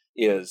theory,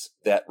 is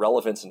that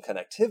relevance and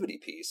connectivity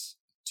piece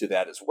to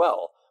that as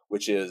well,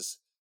 which is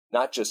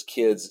not just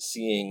kids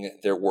seeing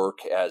their work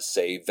as,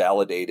 say,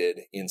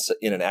 validated in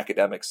an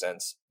academic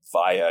sense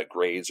via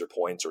grades or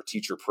points or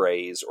teacher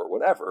praise or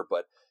whatever,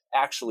 but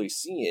actually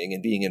seeing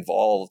and being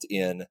involved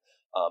in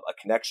a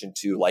connection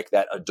to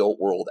that adult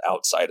world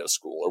outside of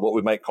school, or what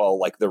we might call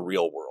the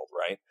real world,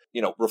 right?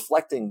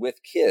 Reflecting with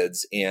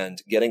kids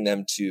and getting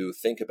them to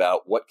think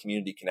about what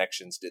community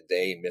connections did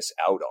they miss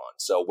out on.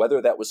 So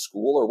whether that was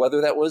school or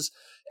whether that was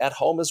at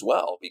home as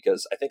well,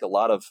 because I think a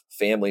lot of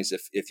families,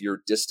 if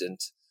you're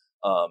distant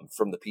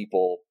from the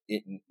people,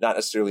 not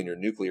necessarily in your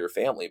nuclear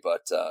family,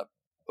 but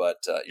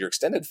your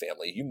extended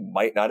family, you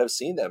might not have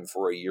seen them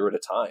for a year at a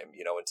time,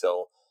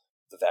 until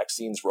the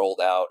vaccines rolled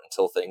out,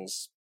 until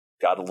things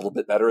got a little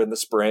bit better in the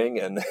spring,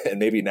 and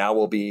maybe now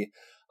we'll be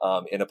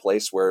in a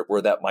place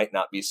where that might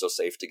not be so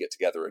safe to get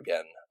together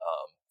again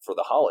for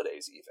the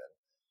holidays even.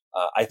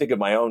 I think of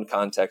my own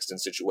context and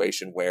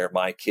situation where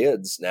my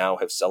kids now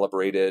have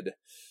celebrated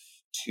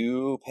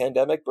 2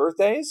 pandemic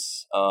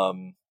birthdays,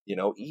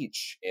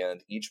 each,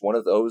 and each one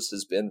of those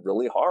has been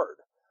really hard.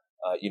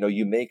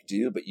 You make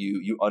do, but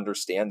you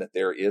understand that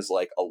there is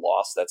a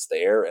loss that's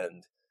there.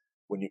 And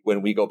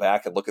when we go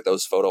back and look at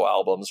those photo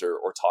albums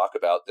or talk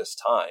about this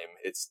time,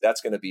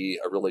 that's going to be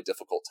a really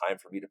difficult time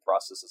for me to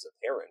process as a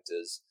parent,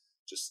 is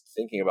just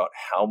thinking about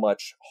how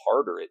much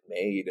harder it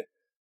made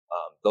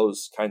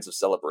those kinds of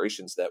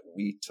celebrations that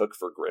we took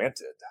for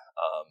granted.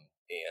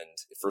 And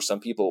for some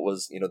people, it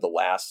was,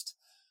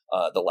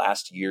 the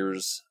last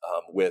years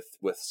with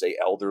say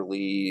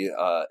elderly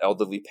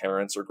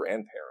parents or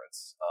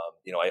grandparents.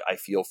 I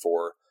feel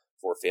for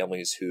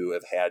families who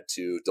have had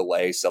to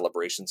delay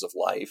celebrations of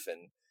life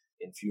and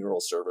in funeral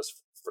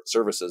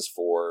services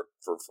for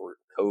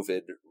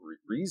COVID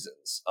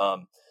reasons.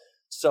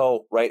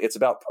 So, it's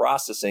about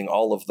processing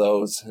all of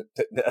those,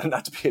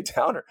 not to be a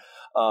downer,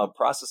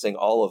 processing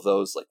all of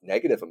those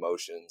negative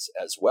emotions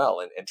as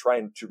well, and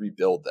trying to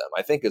rebuild them,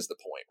 I think, is the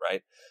point,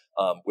 right?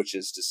 Which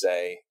is to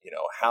say,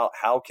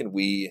 how can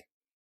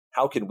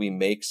we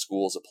make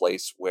schools a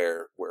place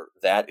where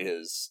that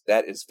is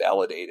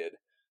validated,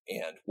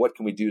 and what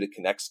can we do to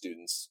connect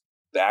students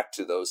back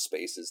to those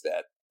spaces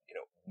that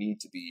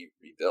need to be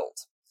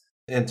rebuilt?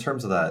 In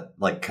terms of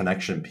that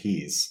connection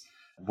piece,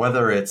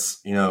 whether it's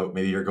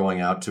maybe you're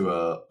going out to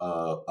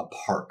a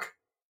park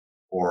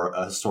or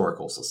a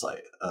historical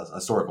site,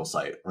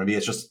 or maybe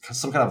it's just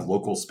some kind of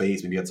local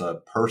space, maybe it's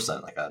a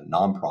person like a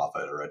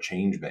nonprofit or a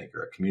change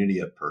maker, a community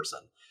of person,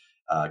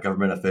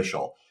 government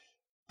official.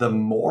 The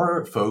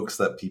more folks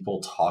that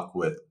people talk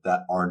with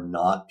that are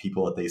not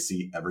people that they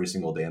see every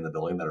single day in the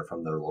building that are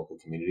from their local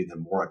community, the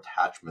more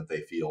attachment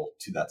they feel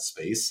to that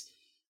space,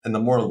 and the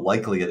more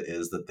likely it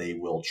is that they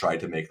will try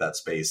to make that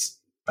space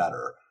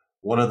better.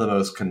 One of the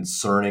most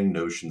concerning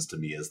notions to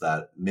me is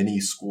that many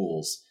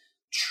schools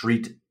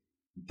treat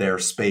their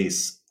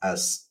space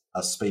as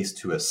a space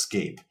to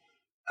escape,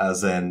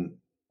 as in,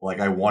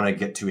 I want to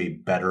get to a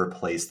better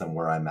place than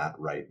where I'm at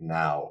right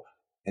now,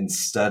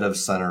 instead of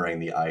centering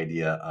the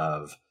idea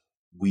of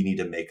we need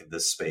to make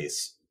this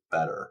space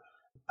better.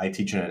 I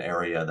teach in an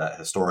area that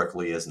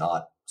historically is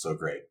not so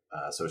great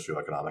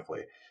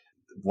socioeconomically.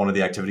 one of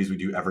the activities we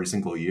do every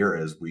single year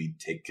is we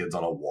take kids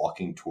on a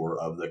walking tour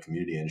of the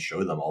community and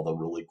show them all the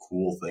really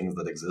cool things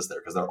that exist there,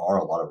 because there are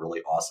a lot of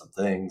really awesome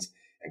things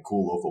and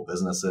cool local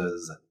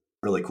businesses and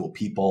really cool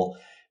people.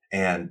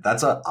 And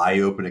that's an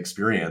eye-open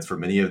experience for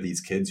many of these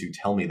kids who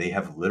tell me they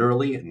have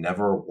literally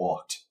never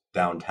walked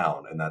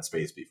downtown in that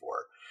space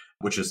before,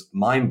 which is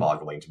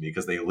mind-boggling to me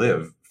because they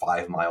live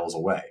 5 miles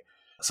away.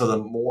 So the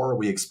more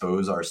we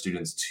expose our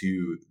students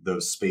to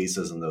those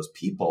spaces and those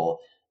people,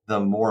 the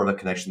more of a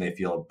connection they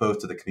feel both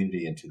to the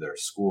community and to their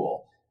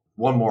school.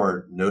 One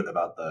more note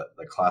about the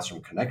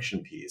classroom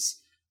connection piece.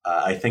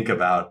 I think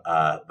about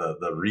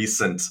the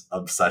recent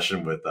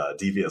obsession with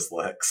devious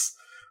licks,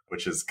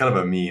 which is kind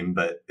of a meme,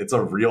 but it's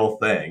a real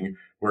thing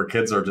where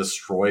kids are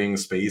destroying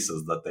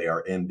spaces that they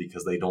are in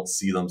because they don't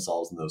see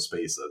themselves in those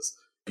spaces.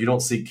 You don't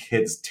see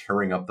kids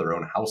tearing up their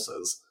own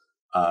houses.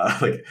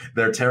 Like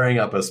they're tearing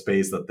up a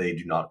space that they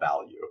do not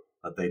value,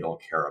 that they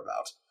don't care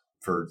about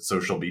for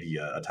social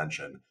media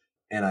attention.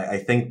 And I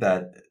think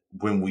that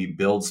when we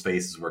build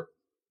spaces where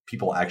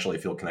people actually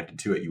feel connected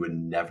to it, you would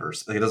never,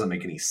 it doesn't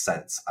make any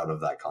sense out of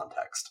that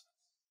context.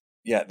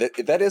 Yeah,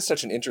 that is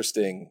such an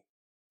interesting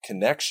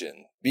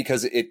connection,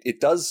 because it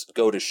does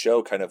go to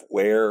show kind of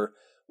where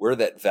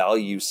that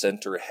value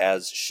center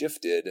has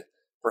shifted,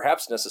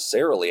 perhaps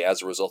necessarily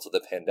as a result of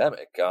the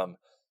pandemic. A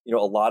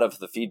lot of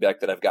the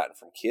feedback that I've gotten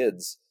from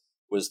kids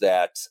was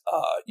that,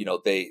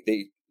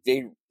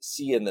 they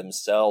see in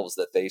themselves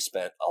that they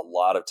spent a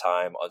lot of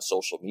time on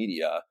social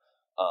media,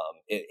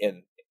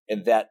 and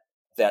that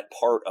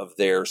part of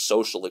their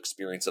social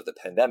experience of the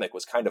pandemic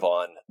was kind of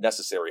on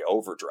necessary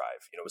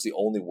overdrive. It was the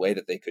only way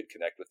that they could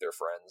connect with their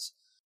friends.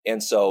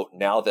 And so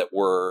now that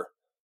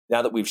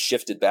we've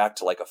shifted back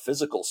to like a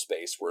physical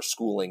space where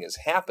schooling is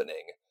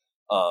happening,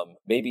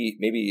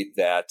 maybe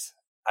that,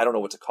 I don't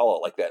know what to call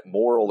it, like that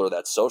moral or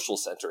that social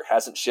center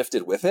hasn't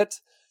shifted with it.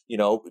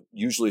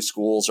 Usually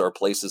schools are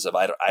places of,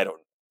 I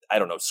don't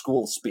know,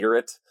 school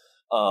spirit,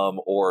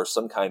 or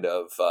some kind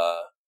of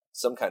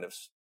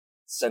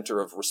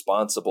center of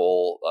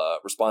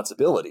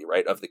responsibility,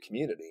 right, of the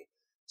community.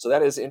 So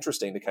that is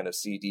interesting to kind of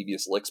see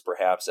Devious Licks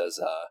perhaps as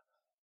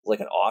like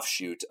an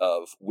offshoot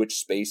of which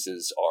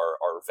spaces are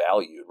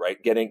valued,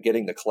 right?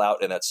 Getting the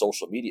clout in that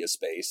social media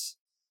space,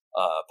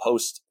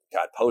 post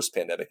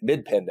pandemic,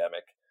 mid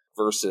pandemic,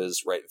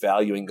 versus right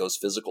valuing those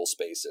physical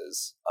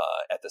spaces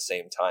at the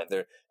same time.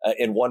 There,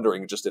 and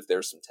wondering just if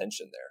there's some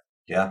tension there.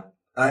 Yeah,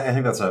 I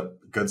think that's a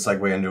good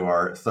segue into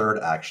our third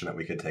action that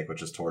we could take,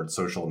 which is towards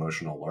social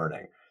emotional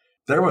learning.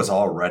 There was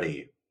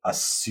already a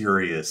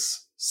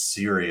serious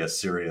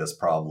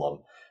problem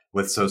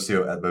with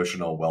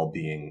socio-emotional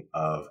well-being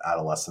of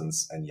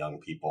adolescents and young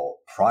people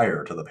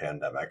prior to the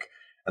pandemic.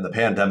 And the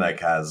pandemic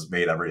has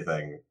made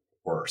everything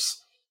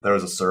worse. There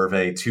was a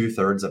survey,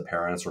 2/3 of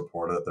parents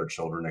reported that their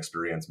children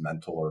experienced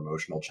mental or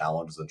emotional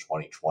challenges in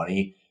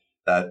 2020.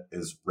 That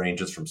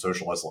ranges from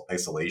social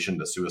isolation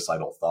to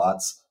suicidal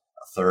thoughts.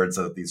 A third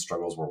said that these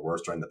struggles were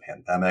worse during the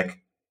pandemic.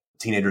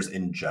 Teenagers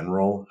in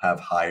general have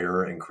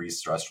higher increased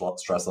stress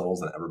levels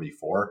than ever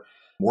before,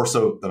 more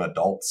so than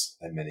adults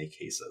in many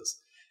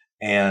cases.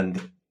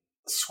 And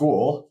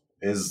school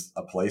is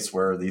a place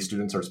where these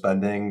students are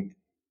spending,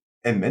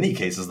 in many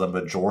cases, the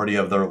majority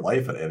of their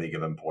life at any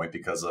given point,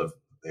 because of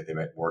they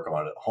might work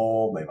on it at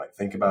home, they might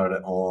think about it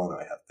at home, they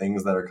might have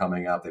things that are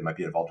coming up, they might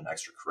be involved in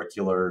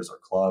extracurriculars or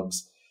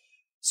clubs.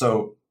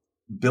 So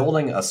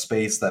building a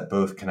space that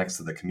both connects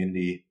to the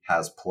community,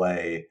 has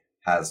play,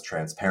 has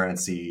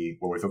transparency,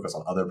 where we focus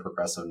on other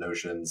progressive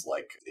notions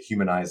like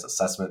humanized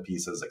assessment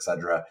pieces,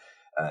 etc.,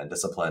 and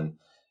discipline,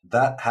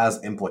 that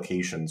has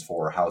implications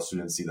for how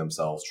students see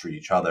themselves, treat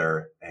each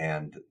other,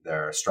 and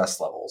their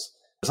stress levels.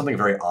 There's something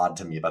very odd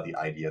to me about the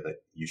idea that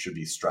you should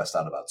be stressed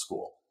out about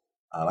school.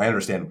 I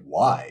understand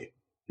why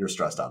you're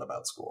stressed out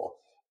about school,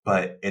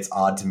 but it's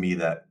odd to me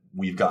that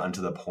we've gotten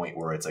to the point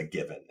where it's a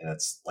given and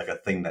it's like a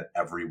thing that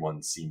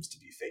everyone seems to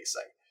be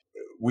facing.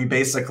 We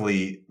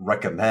basically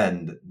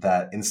recommend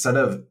that instead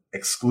of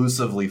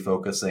exclusively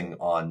focusing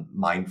on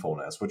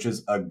mindfulness, which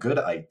is a good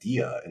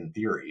idea in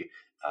theory,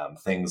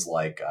 things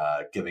like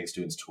giving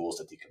students tools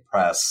to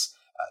decompress,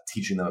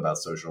 teaching them about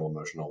social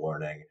emotional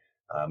learning,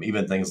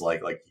 even things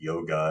like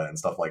yoga and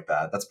stuff like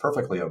that, that's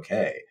perfectly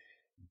okay.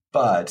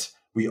 But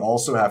we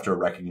also have to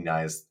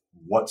recognize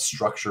what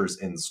structures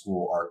in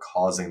school are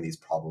causing these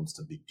problems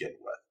to begin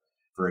with.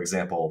 For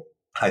example,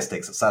 high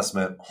stakes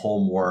assessment,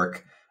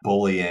 homework,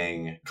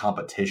 bullying,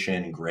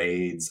 competition,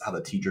 grades, how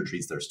the teacher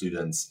treats their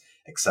students,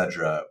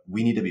 etc.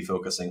 We need to be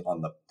focusing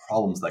on the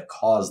problems that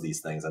cause these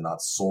things and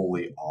not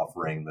solely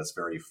offering this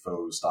very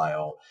faux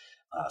style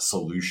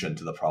solution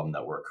to the problem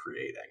that we're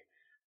creating.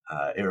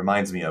 It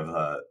reminds me of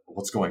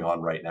what's going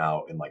on right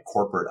now in like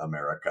corporate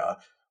America,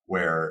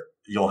 where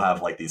you'll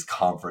have like these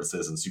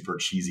conferences and super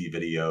cheesy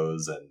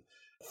videos and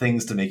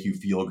things to make you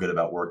feel good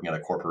about working at a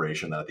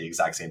corporation that at the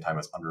exact same time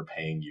is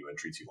underpaying you and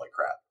treats you like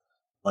crap.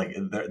 Like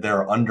there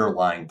are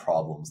underlying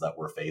problems that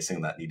we're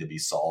facing that need to be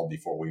solved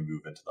before we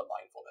move into the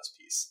mindfulness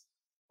piece.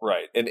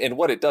 Right. And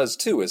what it does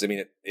too is, I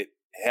mean, it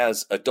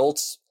has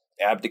adults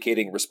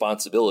abdicating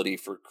responsibility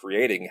for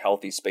creating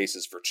healthy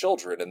spaces for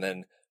children, and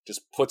then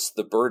just puts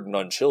the burden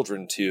on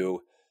children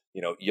to,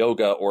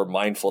 yoga or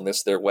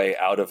mindfulness their way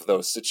out of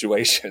those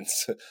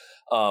situations,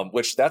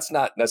 which that's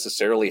not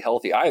necessarily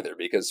healthy either,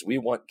 because we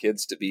want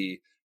kids to be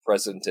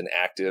present and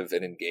active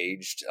and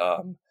engaged.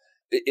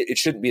 It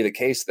shouldn't be the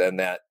case then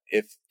that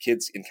if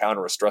kids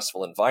encounter a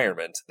stressful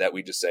environment that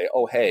we just say,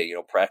 oh, hey,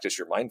 practice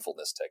your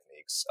mindfulness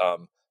techniques.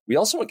 We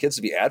also want kids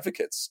to be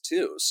advocates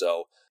too.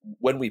 So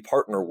when we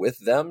partner with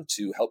them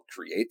to help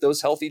create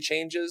those healthy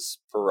changes,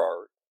 per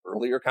our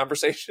earlier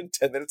conversation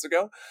 10 minutes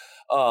ago,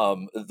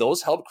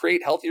 those help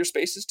create healthier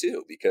spaces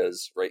too,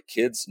 because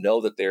kids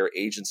know that their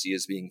agency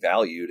is being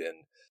valued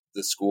and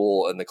the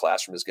school and the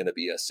classroom is going to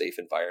be a safe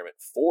environment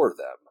for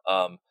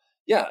them.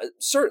 Yeah,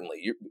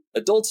 certainly.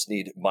 Adults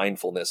need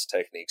mindfulness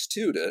techniques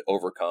too to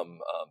overcome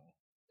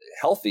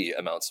healthy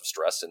amounts of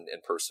stress and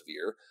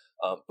persevere.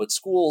 But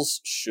schools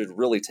should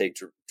really take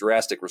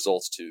drastic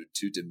results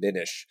to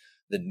diminish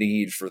the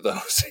need for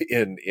those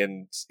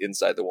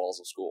inside the walls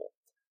of school.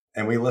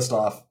 And we list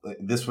off,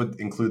 this would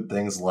include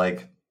things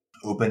like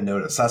open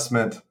note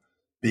assessment,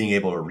 being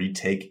able to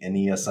retake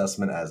any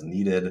assessment as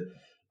needed,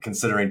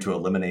 considering to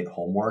eliminate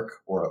homework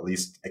or at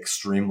least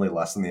extremely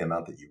lessen the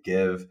amount that you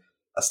give,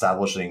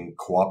 establishing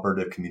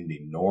cooperative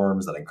community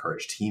norms that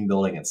encourage team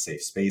building and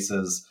safe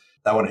spaces.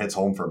 That one hits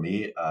home for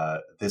me.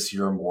 This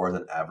year, more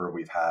than ever,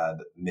 we've had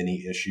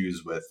many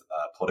issues with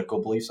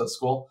political beliefs at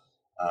school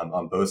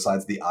on both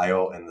sides of the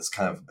aisle, and this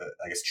kind of,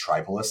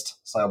 tribalist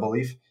style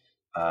belief,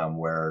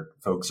 where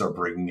folks are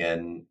bringing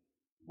in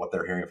what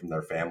they're hearing from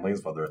their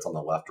families, whether it's on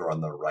the left or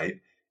on the right,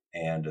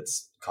 and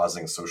it's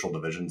causing social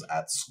divisions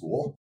at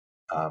school,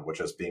 which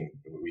is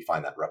we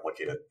find that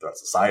replicated throughout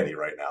society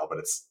right now, but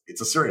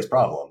it's a serious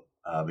problem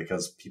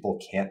because people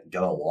can't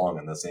get along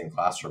in the same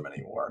classroom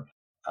anymore.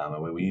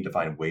 And we need to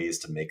find ways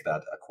to make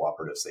that a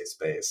cooperative, safe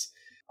space.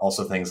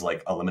 Also, things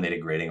like eliminating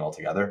grading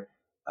altogether,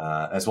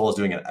 as well as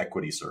doing an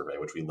equity survey,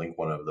 which we link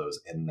one of those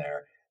in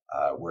there,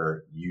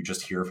 where you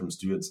just hear from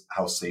students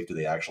how safe do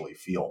they actually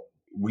feel.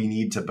 We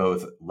need to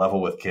both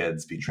level with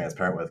kids, be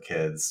transparent with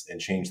kids, and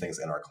change things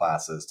in our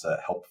classes to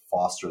help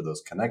foster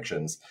those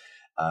connections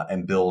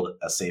and build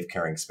a safe,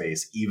 caring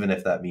space, even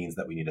if that means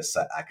that we need to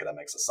set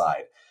academics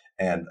aside.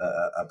 And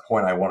a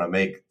point I want to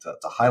make to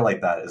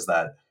highlight that is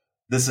that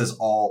this is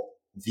all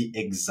the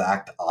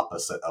exact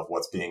opposite of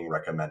what's being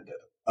recommended.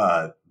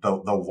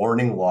 The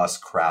learning loss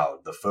crowd,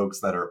 the folks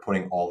that are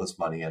putting all this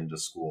money into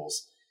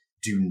schools,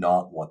 do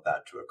not want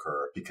that to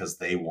occur because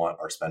they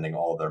are spending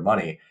all of their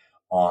money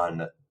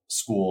on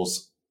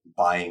schools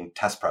buying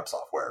test prep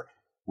software,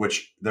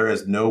 which there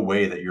is no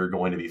way that you're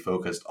going to be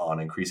focused on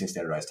increasing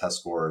standardized test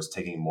scores,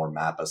 taking more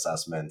MAP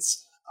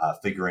assessments,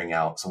 figuring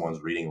out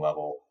someone's reading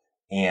level,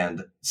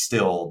 and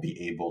still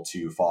be able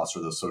to foster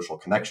those social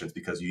connections,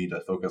 because you need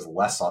to focus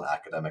less on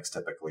academics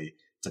typically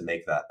to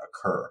make that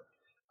occur.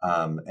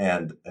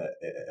 And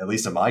at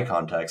least in my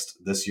context,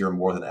 this year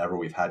more than ever,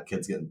 we've had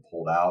kids getting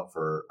pulled out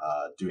for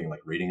doing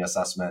reading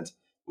assessment.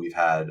 We've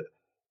had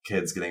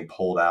kids getting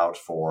pulled out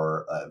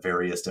for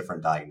various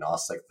different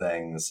diagnostic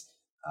things.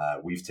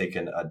 We've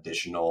taken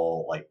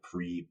additional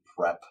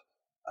pre-prep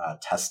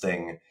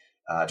testing,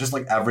 just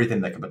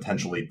everything that could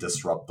potentially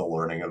disrupt the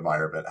learning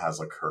environment has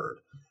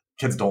occurred.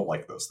 Kids don't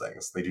like those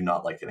things. They do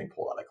not like getting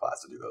pulled out of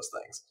class to do those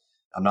things.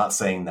 I'm not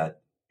saying that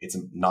it's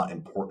not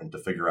important to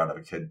figure out if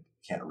a kid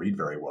can't read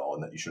very well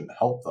and that you shouldn't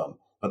help them,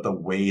 but the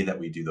way that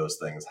we do those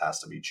things has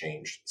to be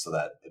changed so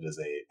that it is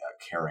a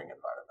caring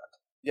environment.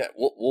 Yeah,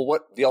 well,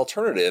 what the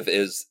alternative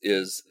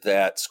is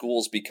that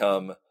schools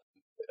become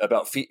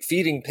about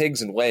feeding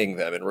pigs and weighing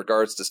them in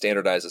regards to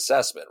standardized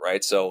assessment,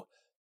 right? So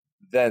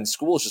then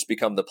schools just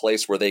become the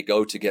place where they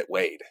go to get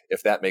weighed,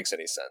 if that makes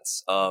any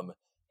sense.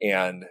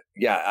 And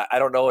yeah, I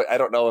don't know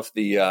if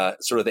the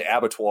sort of the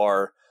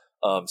abattoir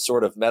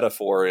sort of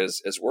metaphor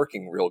is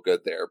working real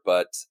good there,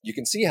 but you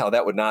can see how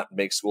that would not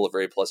make school a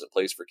very pleasant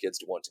place for kids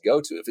to want to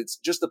go to. If it's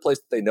just the place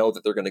that they know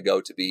that they're going to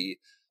go to be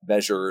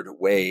measured,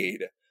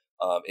 weighed,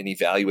 and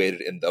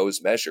evaluated in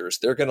those measures,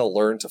 they're going to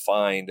learn to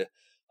find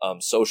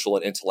social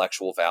and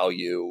intellectual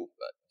value,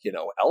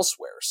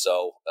 elsewhere.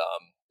 So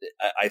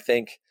I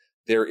think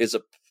there is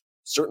a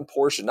certain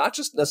portion, not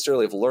just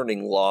necessarily of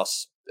learning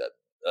loss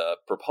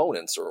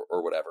proponents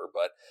or whatever,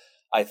 but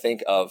I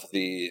think of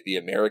the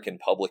American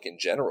public in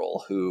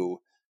general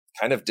who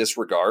kind of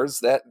disregards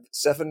that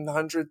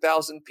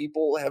 700,000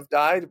 people have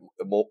died,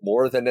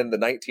 more than in the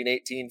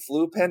 1918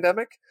 flu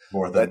pandemic.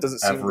 More than that doesn't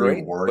seem every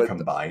great, war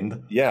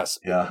combined. Yes,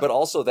 yeah. But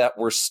also that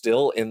we're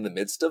still in the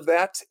midst of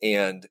that,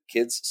 and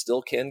kids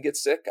still can get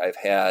sick. I've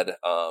had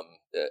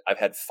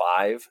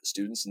 5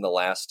 students in the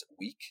last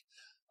week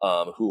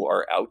who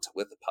are out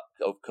with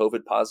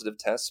COVID positive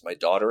tests. My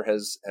daughter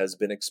has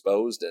been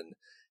exposed, and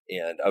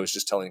I was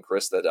just telling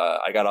Chris that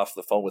I got off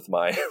the phone with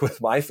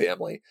my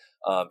family,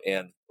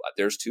 and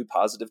there's 2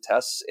 positive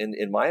tests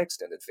in my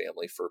extended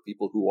family for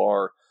people who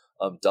are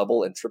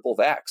double and triple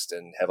vaxxed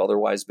and have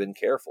otherwise been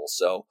careful.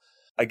 So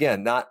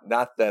again, not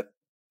that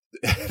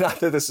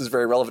this is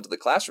very relevant to the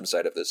classroom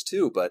side of this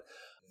too, but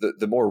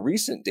the more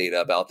recent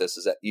data about this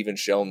is that even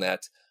shown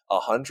that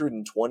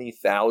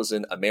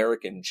 120,000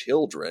 American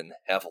children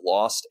have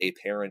lost a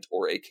parent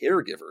or a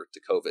caregiver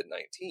to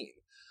COVID-19.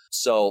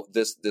 So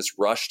this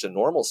rush to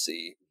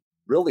normalcy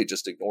really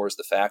just ignores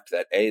the fact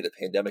that the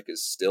pandemic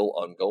is still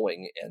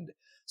ongoing and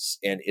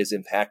is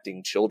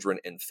impacting children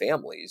and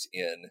families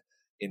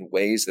in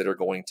ways that are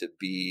going to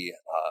be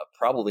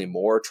probably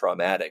more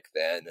traumatic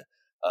than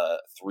a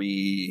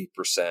 3%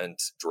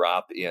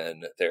 drop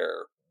in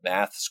their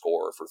math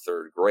score for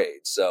third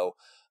grade. So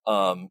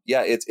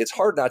it's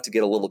hard not to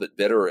get a little bit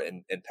bitter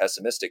and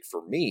pessimistic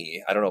for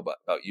me. I don't know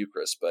about you,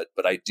 Chris, but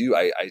I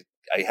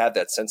have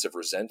that sense of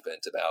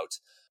resentment about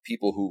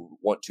people who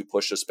want to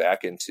push us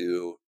back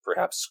into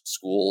perhaps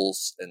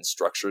schools and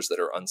structures that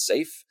are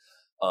unsafe,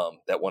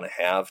 that want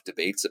to have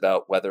debates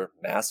about whether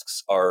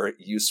masks are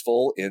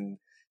useful in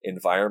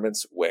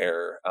environments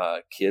where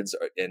kids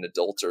and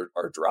adults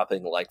are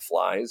dropping like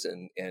flies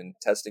and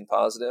testing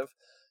positive.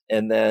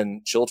 And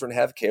then children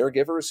have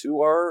caregivers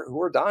who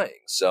are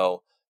dying.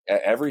 So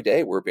every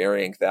day we're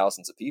burying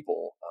thousands of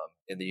people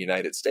in the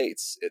United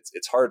States.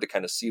 It's hard to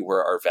kind of see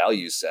where our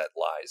value set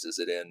lies. Is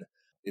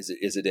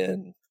it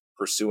in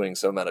pursuing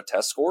some amount of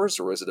test scores,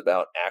 or is it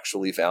about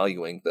actually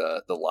valuing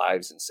the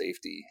lives and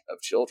safety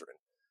of children?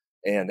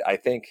 And I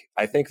think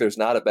there's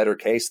not a better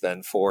case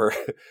than for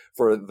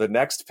the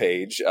next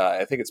page.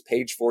 I think it's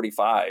page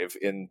 45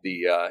 in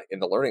the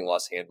Learning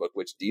Loss Handbook,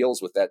 which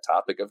deals with that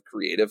topic of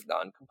creative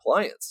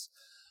noncompliance.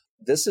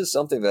 This is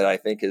something that I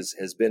think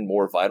has been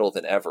more vital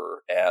than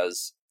ever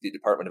as the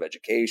Department of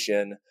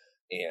Education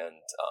and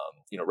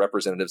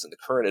representatives in the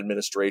current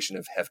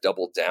administration have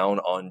doubled down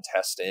on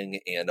testing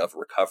and of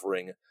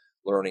recovering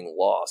learning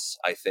loss.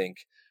 I think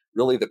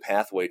really the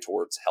pathway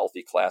towards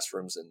healthy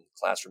classrooms and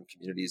classroom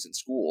communities in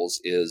schools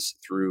is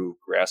through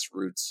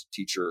grassroots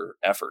teacher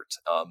effort,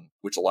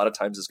 which a lot of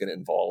times is going to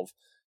involve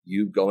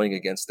you going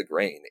against the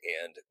grain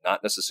and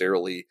not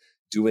necessarily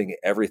doing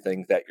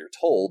everything that you're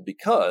told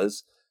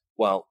because,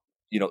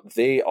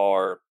 they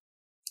are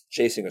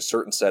chasing a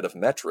certain set of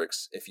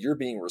metrics. If you're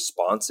being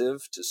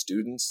responsive to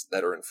students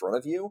that are in front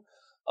of you,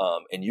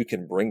 and you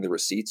can bring the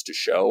receipts to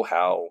show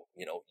how,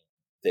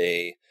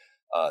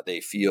 they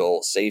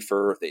feel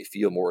safer, they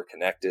feel more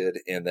connected,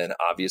 and then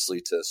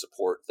obviously to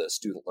support the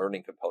student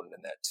learning component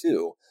in that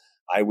too,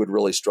 I would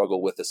really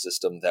struggle with a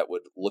system that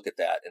would look at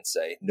that and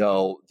say,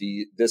 no,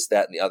 this,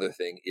 that, and the other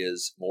thing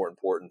is more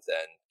important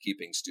than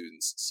keeping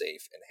students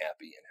safe and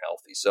happy and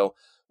healthy. So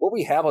what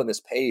we have on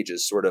this page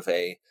is sort of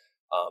a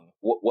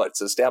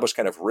what's established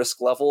kind of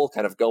risk level,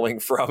 kind of going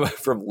from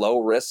low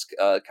risk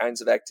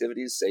kinds of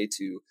activities, say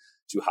to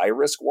high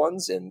risk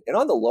ones, and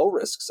on the low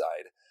risk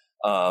side.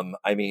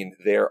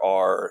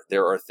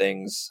 There are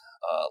things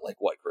like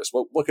what, Chris?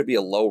 What could be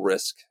a low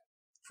risk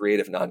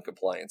creative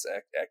noncompliance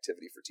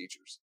activity for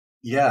teachers?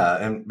 Yeah,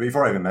 and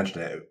before I even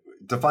mention it,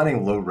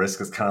 defining low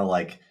risk is kind of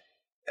like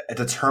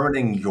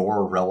determining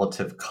your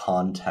relative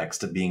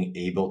context of being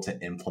able to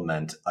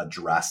implement a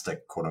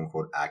drastic quote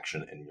unquote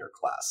action in your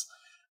class.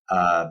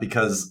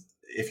 Because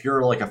if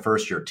you're like a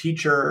first year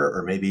teacher,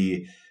 or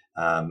maybe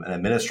an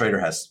administrator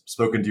has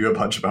spoken to you a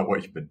bunch about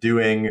what you've been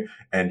doing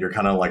and you're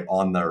kind of like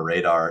on their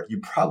radar,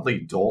 you probably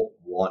don't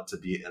want to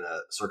be in a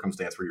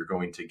circumstance where you're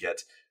going to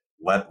get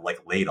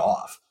laid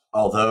off.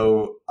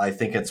 Although I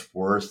think it's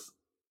worth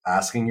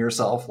asking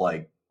yourself,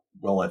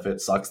 if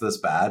it sucks this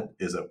bad,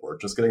 is it worth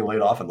just getting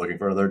laid off and looking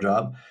for another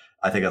job?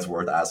 I think that's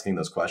worth asking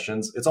those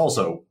questions. It's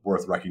also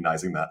worth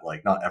recognizing that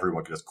not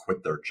everyone can just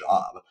quit their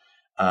job.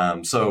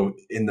 So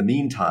in the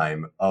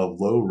meantime, a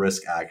low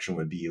risk action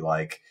would be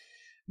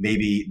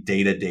maybe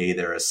day to day,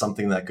 there is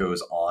something that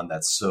goes on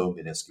that's so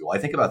minuscule. I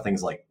think about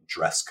things like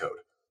dress code.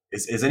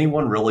 Is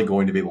anyone really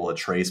going to be able to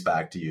trace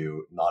back to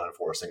you not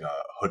enforcing a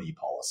hoodie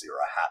policy or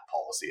a hat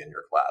policy in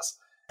your class?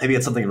 Maybe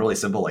it's something really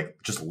simple, like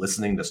just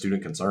listening to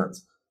student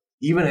concerns.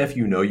 Even if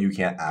you know you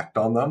can't act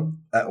on them,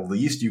 at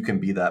least you can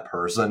be that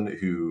person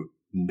who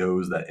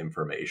knows that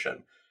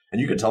information. And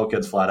you can tell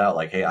kids flat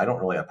out, hey, I don't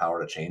really have power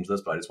to change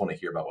this, but I just want to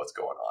hear about what's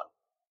going on.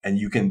 And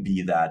you can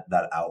be that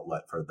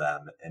outlet for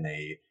them in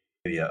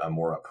maybe a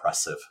more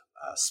oppressive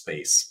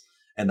space.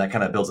 And that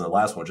kind of builds in the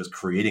last one, just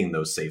creating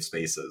those safe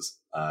spaces.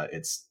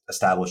 It's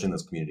establishing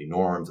those community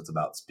norms. It's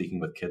about speaking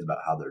with kids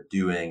about how they're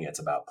doing. It's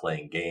about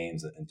playing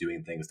games and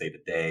doing things day to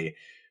day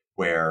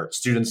where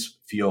students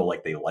feel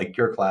like they like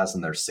your class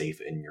and they're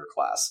safe in your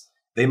class.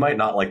 They might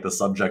not like the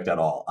subject at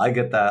all. I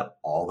get that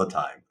all the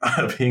time.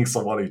 Being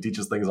someone who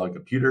teaches things on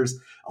computers,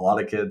 a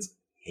lot of kids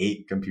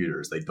hate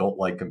computers. They don't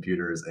like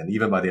computers. And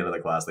even by the end of the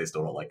class, they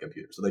still don't like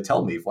computers. So they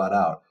tell me flat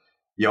out,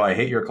 I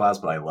hate your class,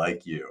 but I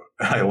like you.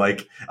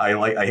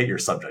 I hate your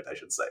subject, I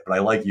should say, but I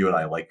like you and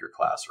I like your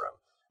classroom.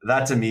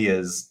 That to me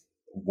is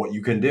what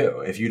you can do.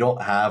 If you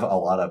don't have a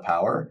lot of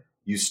power,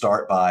 you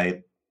start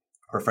by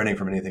refraining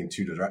from anything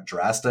too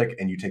drastic,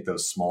 and you take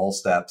those small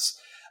steps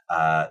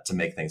to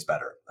make things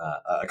better.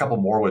 A couple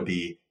more would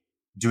be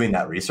doing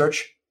that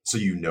research so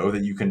you know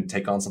that you can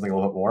take on something a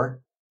little bit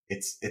more.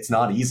 It's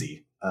not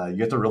easy. You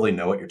have to really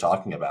know what you're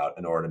talking about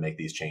in order to make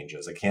these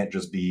changes. It can't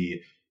just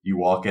be you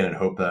walk in and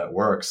hope that it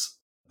works.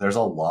 there's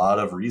a lot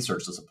of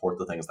research to support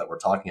the things that we're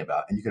talking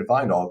about. And you can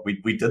find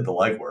we did the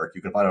legwork.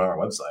 You can find it on our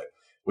website.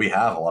 We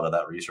have a lot of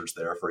that research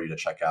there for you to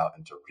check out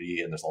and to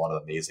read. And there's a lot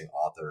of amazing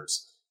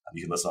authors.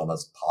 You can listen on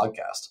this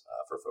podcast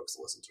for folks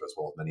to listen to, as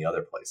well as many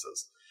other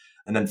places.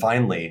 And then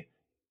finally,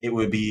 it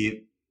would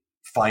be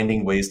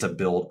finding ways to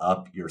build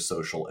up your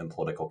social and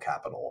political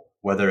capital,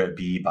 whether it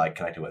be by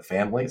connecting with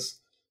families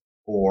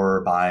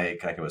or by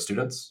connecting with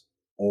students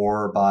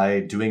or by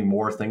doing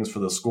more things for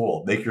the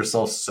school. Make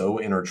yourself so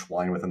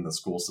intertwined within the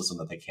school system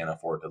that they can't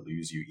afford to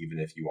lose you, even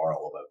if you are a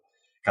little bit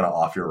kind of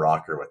off your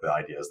rocker with the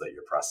ideas that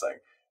you're pressing.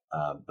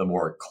 The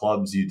more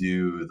clubs you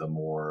do, the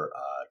more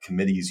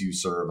committees you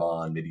serve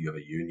on, maybe you have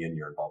a union,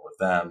 you're involved with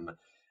them,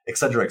 et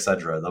cetera, et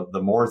cetera.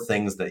 The more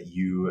things that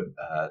you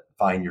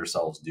find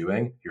yourself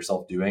doing,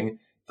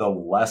 the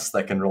less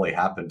that can really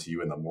happen to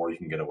you and the more you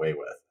can get away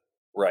with.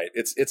 Right.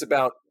 It's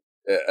about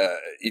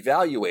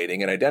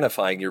evaluating and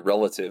identifying your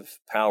relative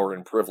power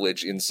and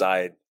privilege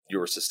inside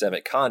your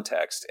systemic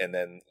context and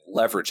then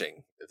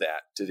leveraging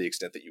that to the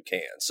extent that you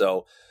can.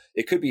 So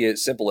it could be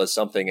as simple as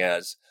something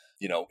as,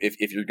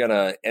 if you're going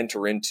to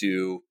enter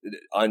into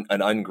an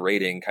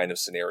ungrading kind of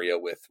scenario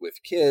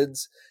with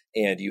kids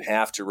and you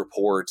have to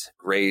report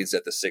grades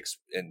at the 6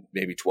 and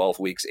maybe 12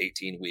 weeks,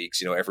 18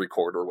 weeks, every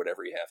quarter,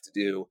 whatever you have to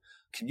do,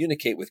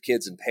 communicate with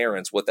kids and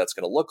parents what that's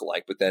going to look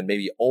like, but then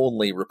maybe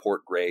only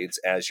report grades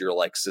as you're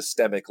like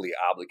systemically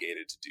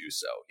obligated to do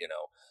so,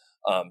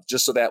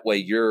 just so that way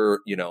you're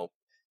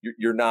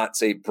not,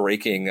 say,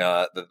 breaking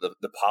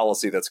the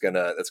policy that's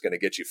gonna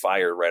get you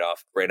fired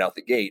right out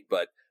the gate,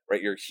 but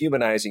right, you're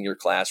humanizing your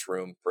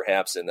classroom,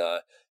 perhaps in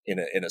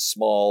a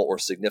small or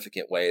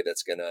significant way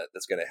that's gonna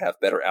have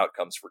better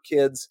outcomes for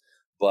kids,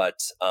 but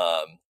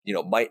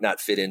might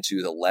not fit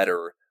into the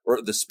letter or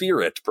the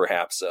spirit,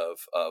 perhaps,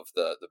 of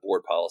the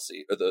board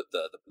policy or the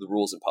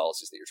rules and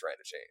policies that you're trying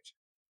to change.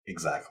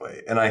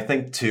 Exactly, and I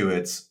think too,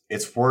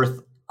 it's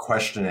worth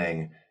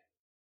questioning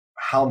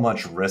how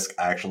much risk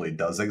actually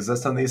does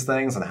exist in these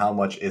things and how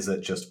much is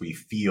it just we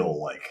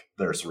feel like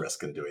there's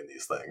risk in doing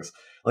these things.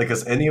 Like,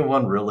 is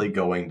anyone really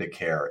going to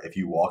care if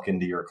you walk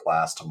into your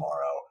class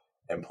tomorrow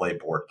and play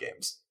board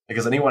games? Like,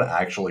 is anyone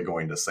actually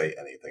going to say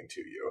anything to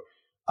you?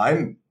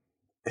 I'm,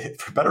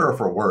 for better or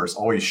for worse,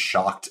 always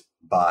shocked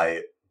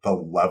by the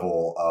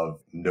level of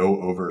no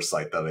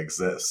oversight that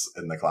exists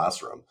in the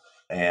classroom.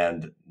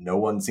 And no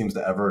one seems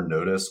to ever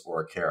notice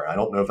or care. I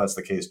don't know if that's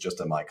the case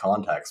just in my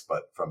context,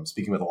 but from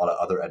speaking with a lot of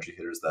other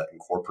educators that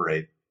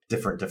incorporate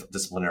different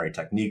disciplinary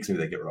techniques,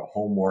 maybe they get rid of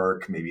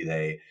homework, maybe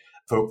they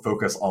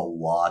focus a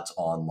lot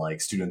on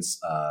like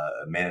students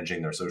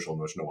managing their social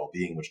emotional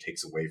well-being, which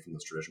takes away from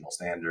those traditional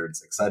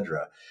standards,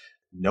 etc.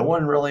 No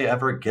one really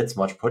ever gets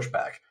much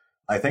pushback.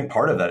 I think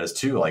part of that is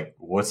too, like,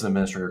 what's an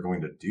administrator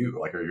going to do?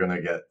 Like, are you going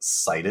to get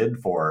cited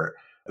for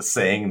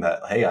saying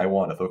that, hey, I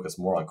want to focus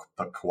more on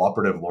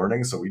cooperative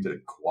learning, so we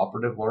did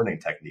cooperative learning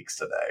techniques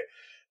today?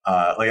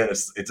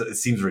 It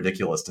seems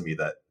ridiculous to me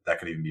that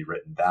could even be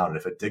written down. And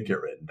if it did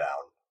get written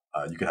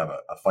down, you could have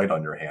a fight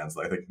on your hands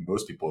that I think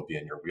most people would be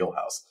in your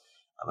wheelhouse,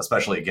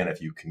 especially, again,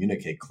 if you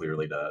communicate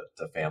clearly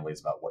to families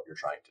about what you're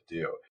trying to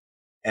do.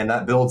 And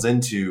that builds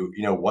into,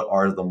 what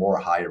are the more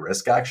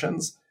high-risk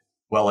actions?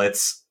 Well,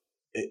 it's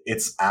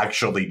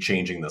actually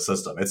changing the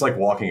system. It's like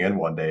walking in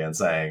one day and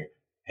saying,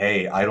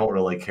 hey, I don't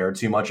really care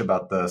too much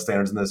about the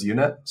standards in this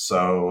unit,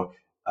 so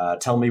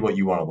tell me what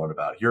you want to learn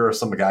about. Here are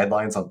some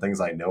guidelines on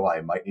things I know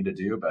I might need to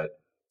do, but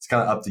it's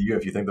kind of up to you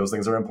if you think those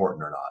things are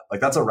important or not.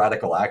 Like, that's a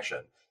radical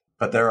action.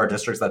 But there are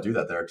districts that do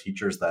that. There are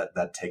teachers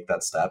that take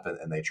that step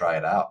and they try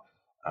it out.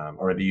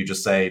 Or maybe you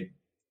just say,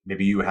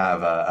 maybe you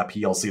have a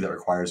PLC that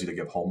requires you to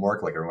give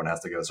homework, like everyone has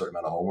to give a certain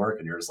amount of homework,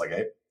 and you're just like,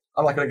 hey,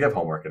 I'm not going to give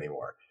homework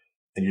anymore.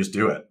 And you just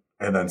do it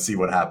and then see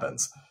what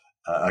happens.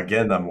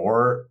 Again, the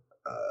more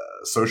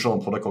social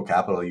and political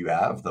capital you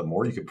have, the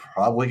more you could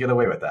probably get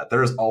away with that.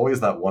 There's always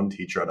that one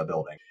teacher at a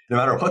building. No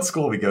matter what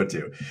school we go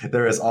to,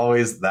 there is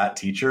always that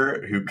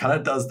teacher who kind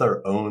of does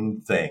their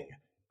own thing.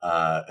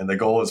 And the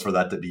goal is for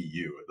that to be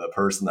you, the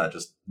person that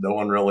just no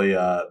one really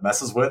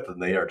messes with,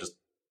 and they are just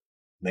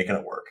making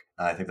it work.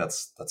 And I think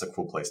that's a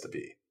cool place to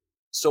be.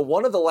 So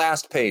one of the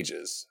last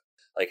pages,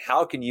 like,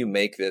 how can you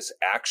make this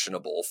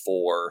actionable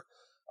for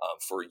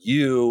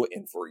you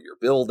and for your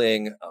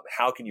building?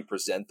 How can you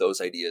present those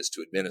ideas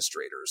to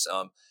administrators?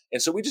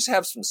 And so we just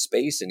have some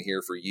space in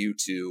here for you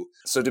to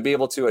be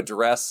able to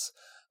address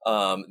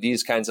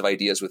these kinds of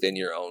ideas within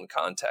your own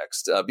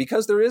context,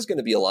 because there is going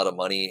to be a lot of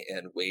money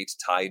and weight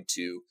tied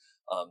to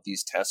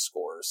these test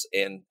scores.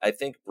 And I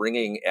think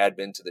bringing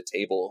admin to the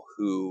table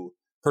who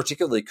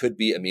particularly could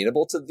be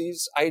amenable to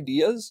these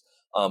ideas,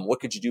 what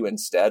could you do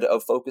instead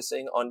of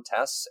focusing on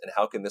tests, and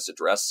how can this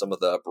address some of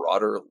the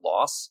broader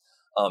loss?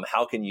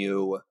 How can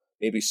you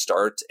maybe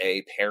start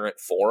a parent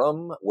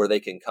forum where they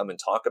can come and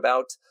talk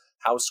about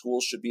how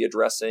schools should be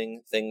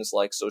addressing things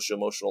like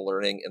social-emotional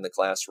learning in the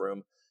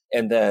classroom?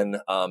 And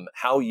then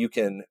how you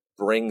can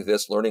bring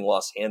this learning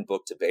loss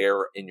handbook to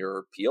bear in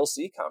your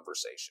PLC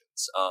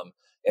conversations.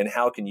 And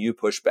how can you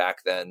push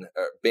back then,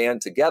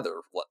 band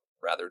together,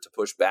 rather, to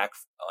push back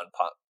on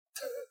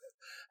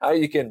how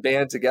you can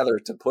band together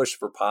to push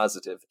for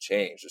positive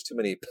change. There's too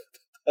many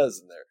in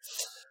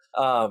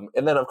there.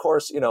 And then, of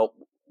course,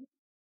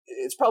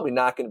 it's probably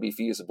not going to be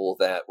feasible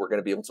that we're going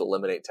to be able to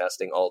eliminate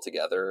testing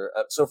altogether.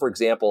 So, for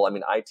example,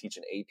 I teach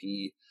an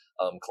AP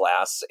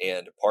class,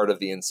 and part of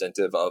the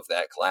incentive of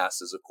that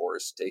class is, of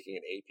course, taking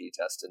an AP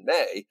test in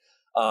May.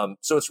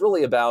 So it's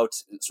really about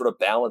sort of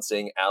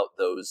balancing out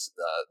those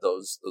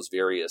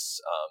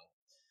various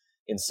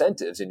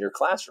incentives in your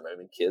classroom.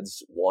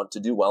 Kids want to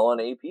do well on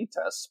AP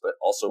tests, but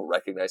also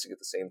recognizing at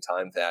the same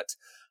time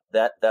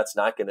that's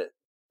not going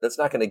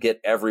to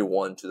get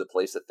everyone to the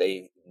place that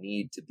they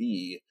need to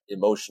be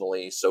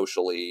emotionally,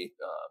 socially,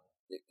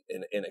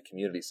 in a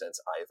community sense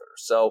either.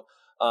 So,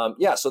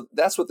 so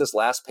that's what this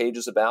last page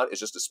is about, is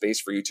just a space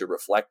for you to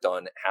reflect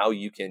on how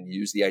you can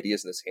use the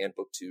ideas in this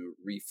handbook to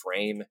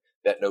reframe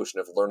that notion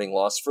of learning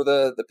loss for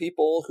the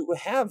people who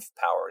have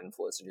power and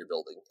influence in your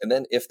building. And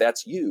then if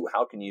that's you,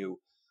 how can you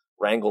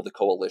wrangle the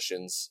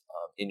coalitions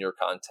in your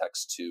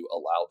context to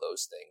allow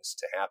those things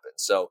to happen?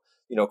 So,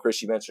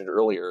 Chris, you mentioned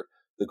earlier,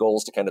 the goal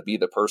is to kind of be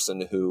the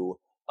person who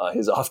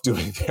is off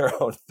doing their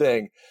own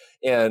thing.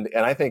 And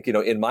I think,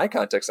 in my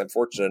context, I'm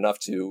fortunate enough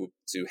to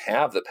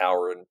have the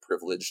power and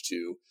privilege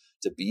to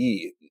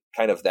be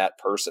kind of that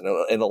person.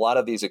 And a lot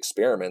of these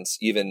experiments,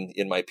 even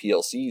in my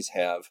PLCs,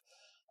 have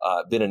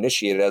been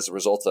initiated as a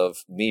result of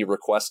me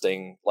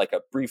requesting like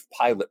a brief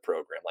pilot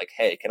program. Like,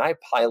 hey, can I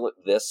pilot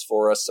this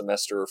for a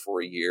semester or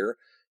for a year?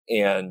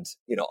 And,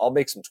 I'll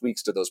make some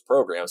tweaks to those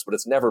programs, but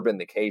it's never been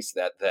the case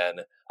that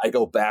then I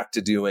go back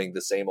to doing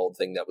the same old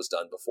thing that was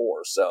done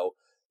before. So,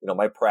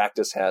 my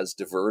practice has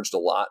diverged a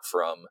lot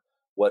from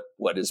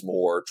what is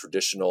more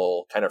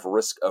traditional kind of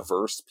risk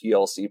averse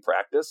PLC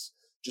practice,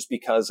 just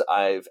because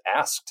I've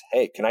asked,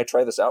 hey, can I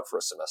try this out for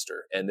a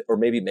semester? Or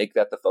maybe make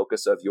that the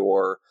focus of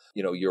your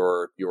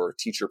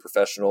teacher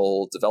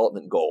professional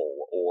development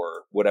goal,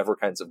 or whatever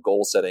kinds of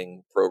goal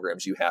setting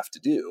programs you have to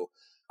do.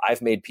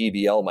 I've made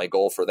PBL my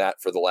goal for that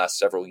for the last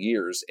several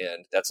years,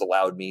 and that's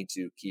allowed me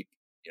to keep,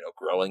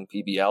 growing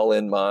PBL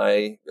in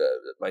my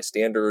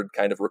standard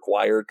kind of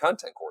required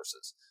content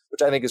courses,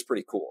 which I think is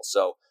pretty cool.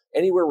 So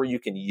anywhere where you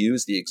can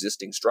use the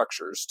existing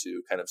structures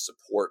to kind of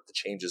support the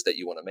changes that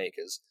you want to make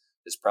is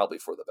probably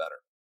for the better.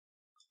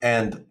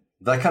 And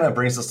that kind of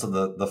brings us to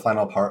the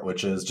final part,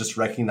 which is just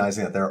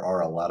recognizing that there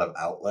are a lot of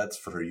outlets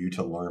for you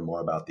to learn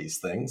more about these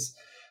things.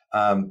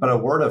 But a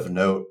word of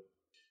note,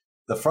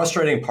 the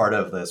frustrating part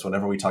of this,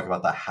 whenever we talk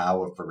about the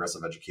how of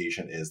progressive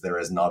education, is there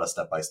is not a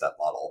step-by-step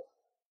model.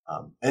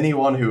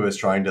 Anyone who is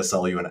trying to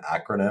sell you an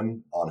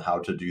acronym on how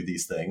to do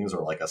these things,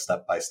 or like a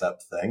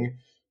step-by-step thing,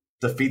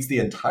 defeats the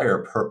entire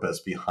purpose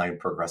behind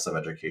progressive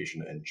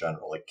education in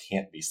general. It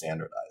can't be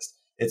standardized.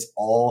 It's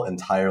all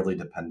entirely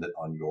dependent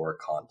on your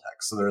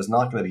context. So there is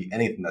not going to be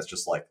anything that's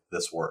just like,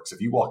 this works.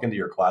 If you walk into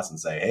your class and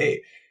say,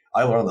 hey,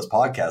 I learned on this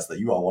podcast that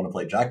you all want to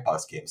play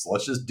Jackbox games, so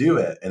let's just do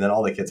it, and then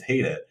all the kids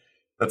hate it,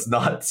 that's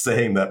not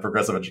saying that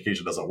progressive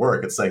education doesn't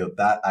work. It's saying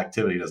that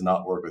activity does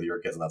not work with your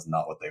kids, and that's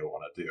not what they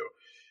want to do.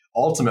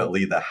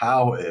 Ultimately, the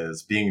how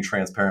is being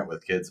transparent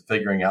with kids,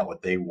 figuring out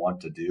what they want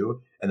to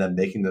do, and then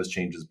making those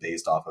changes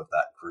based off of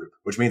that group,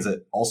 which means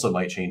it also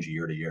might change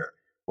year to year.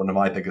 One of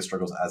my biggest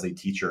struggles as a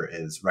teacher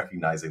is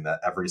recognizing that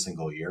every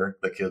single year,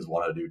 the kids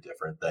want to do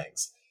different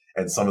things.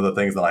 And some of the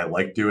things that I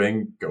like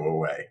doing go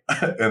away.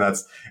 and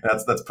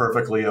that's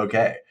perfectly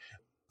okay.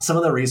 Some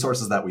of the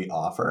resources that we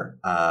offer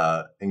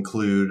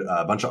include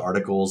a bunch of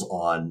articles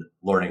on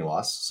learning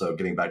loss. So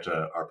getting back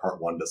to our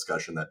part one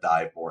discussion that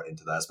dive more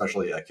into that,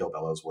 especially Akil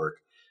Bello's work,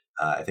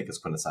 I think is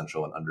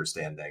quintessential in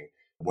understanding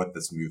what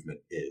this movement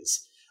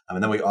is.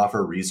 And then we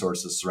offer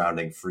resources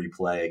surrounding free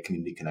play,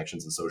 community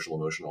connections, and social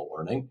emotional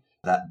learning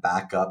that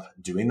back up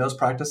doing those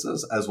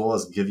practices, as well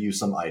as give you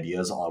some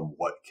ideas on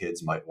what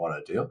kids might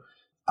want to do.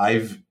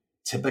 I've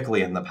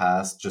typically in the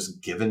past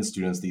just given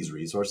students these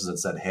resources and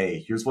said,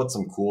 hey, here's what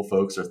some cool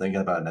folks are thinking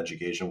about in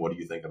education. What do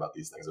you think about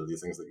these things? Are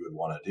these things that you would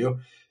want to do?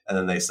 And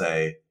then they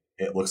say,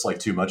 it looks like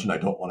too much and I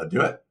don't want to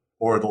do it.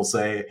 Or they'll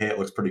say, hey, it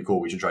looks pretty cool,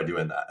 we should try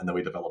doing that. And then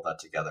we develop that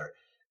together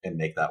and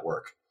make that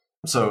work.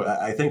 So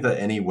I think that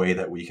any way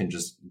that we can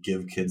just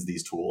give kids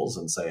these tools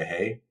and say,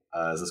 hey,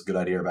 is this a good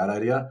idea or a bad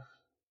idea?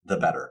 The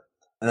better.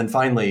 And then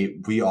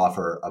finally, we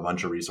offer a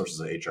bunch of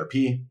resources at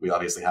HRP. We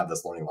obviously have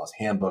this learning loss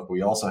handbook.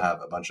 We also have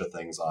a bunch of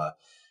things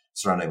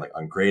surrounding like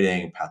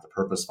ungrading, path to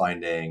purpose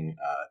finding,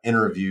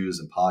 interviews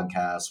and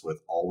podcasts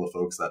with all the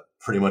folks that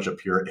pretty much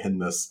appear in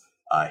this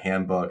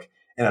handbook,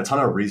 and a ton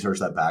of research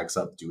that backs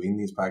up doing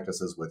these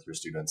practices with your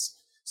students.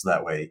 So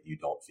that way you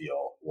don't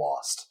feel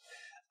lost.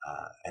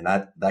 And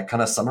that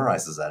kind of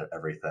summarizes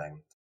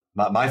everything.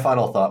 My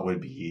final thought would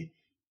be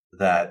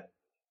that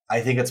I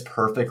think it's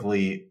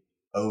perfectly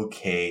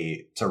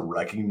okay to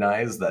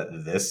recognize that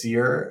this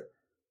year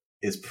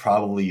is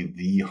probably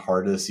the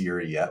hardest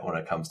year yet when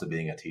it comes to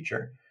being a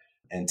teacher.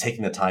 And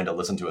taking the time to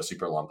listen to a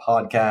super long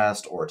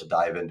podcast or to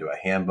dive into a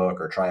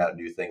handbook or try out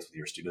new things with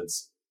your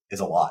students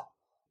is a lot.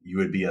 You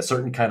would be a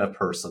certain kind of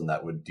person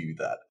that would do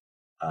that.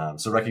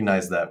 So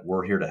recognize that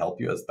we're here to help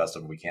you as best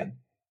as we can.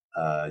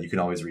 You can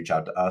always reach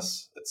out to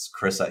us. It's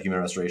Chris at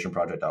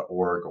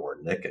humanrestorationproject.org or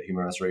Nick at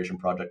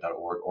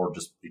humanrestorationproject.org, or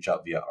just reach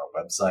out via our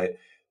website.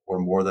 We're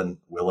more than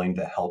willing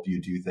to help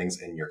you do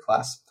things in your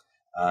class.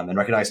 And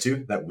recognize,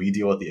 too, that we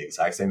deal with the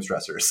exact same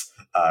stressors.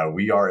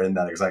 We are in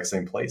that exact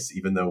same place.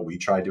 Even though we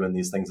try doing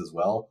these things as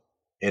well,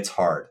 it's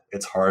hard.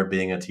 It's hard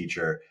being a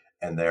teacher,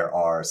 and there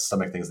are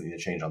systemic things that need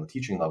to change on the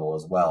teaching level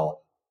as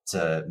well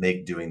to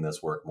make doing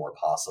this work more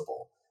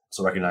possible.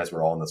 So recognize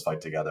we're all in this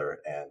fight together,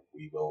 and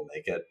we will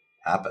make it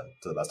happen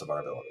to the best of our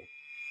ability.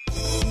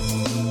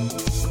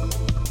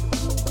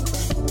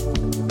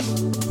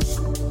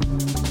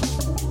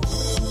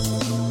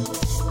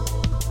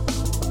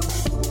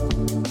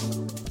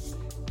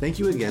 Thank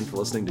you again for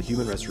listening to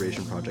Human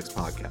Restoration Project's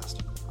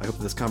podcast. I hope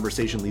this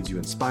conversation leaves you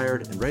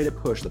inspired and ready to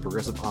push the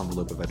progressive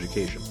envelope of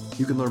education.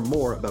 You can learn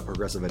more about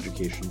progressive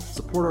education,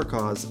 support our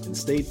cause, and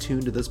stay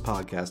tuned to this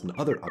podcast and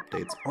other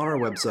updates on our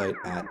website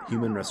at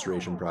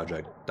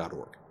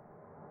humanrestorationproject.org.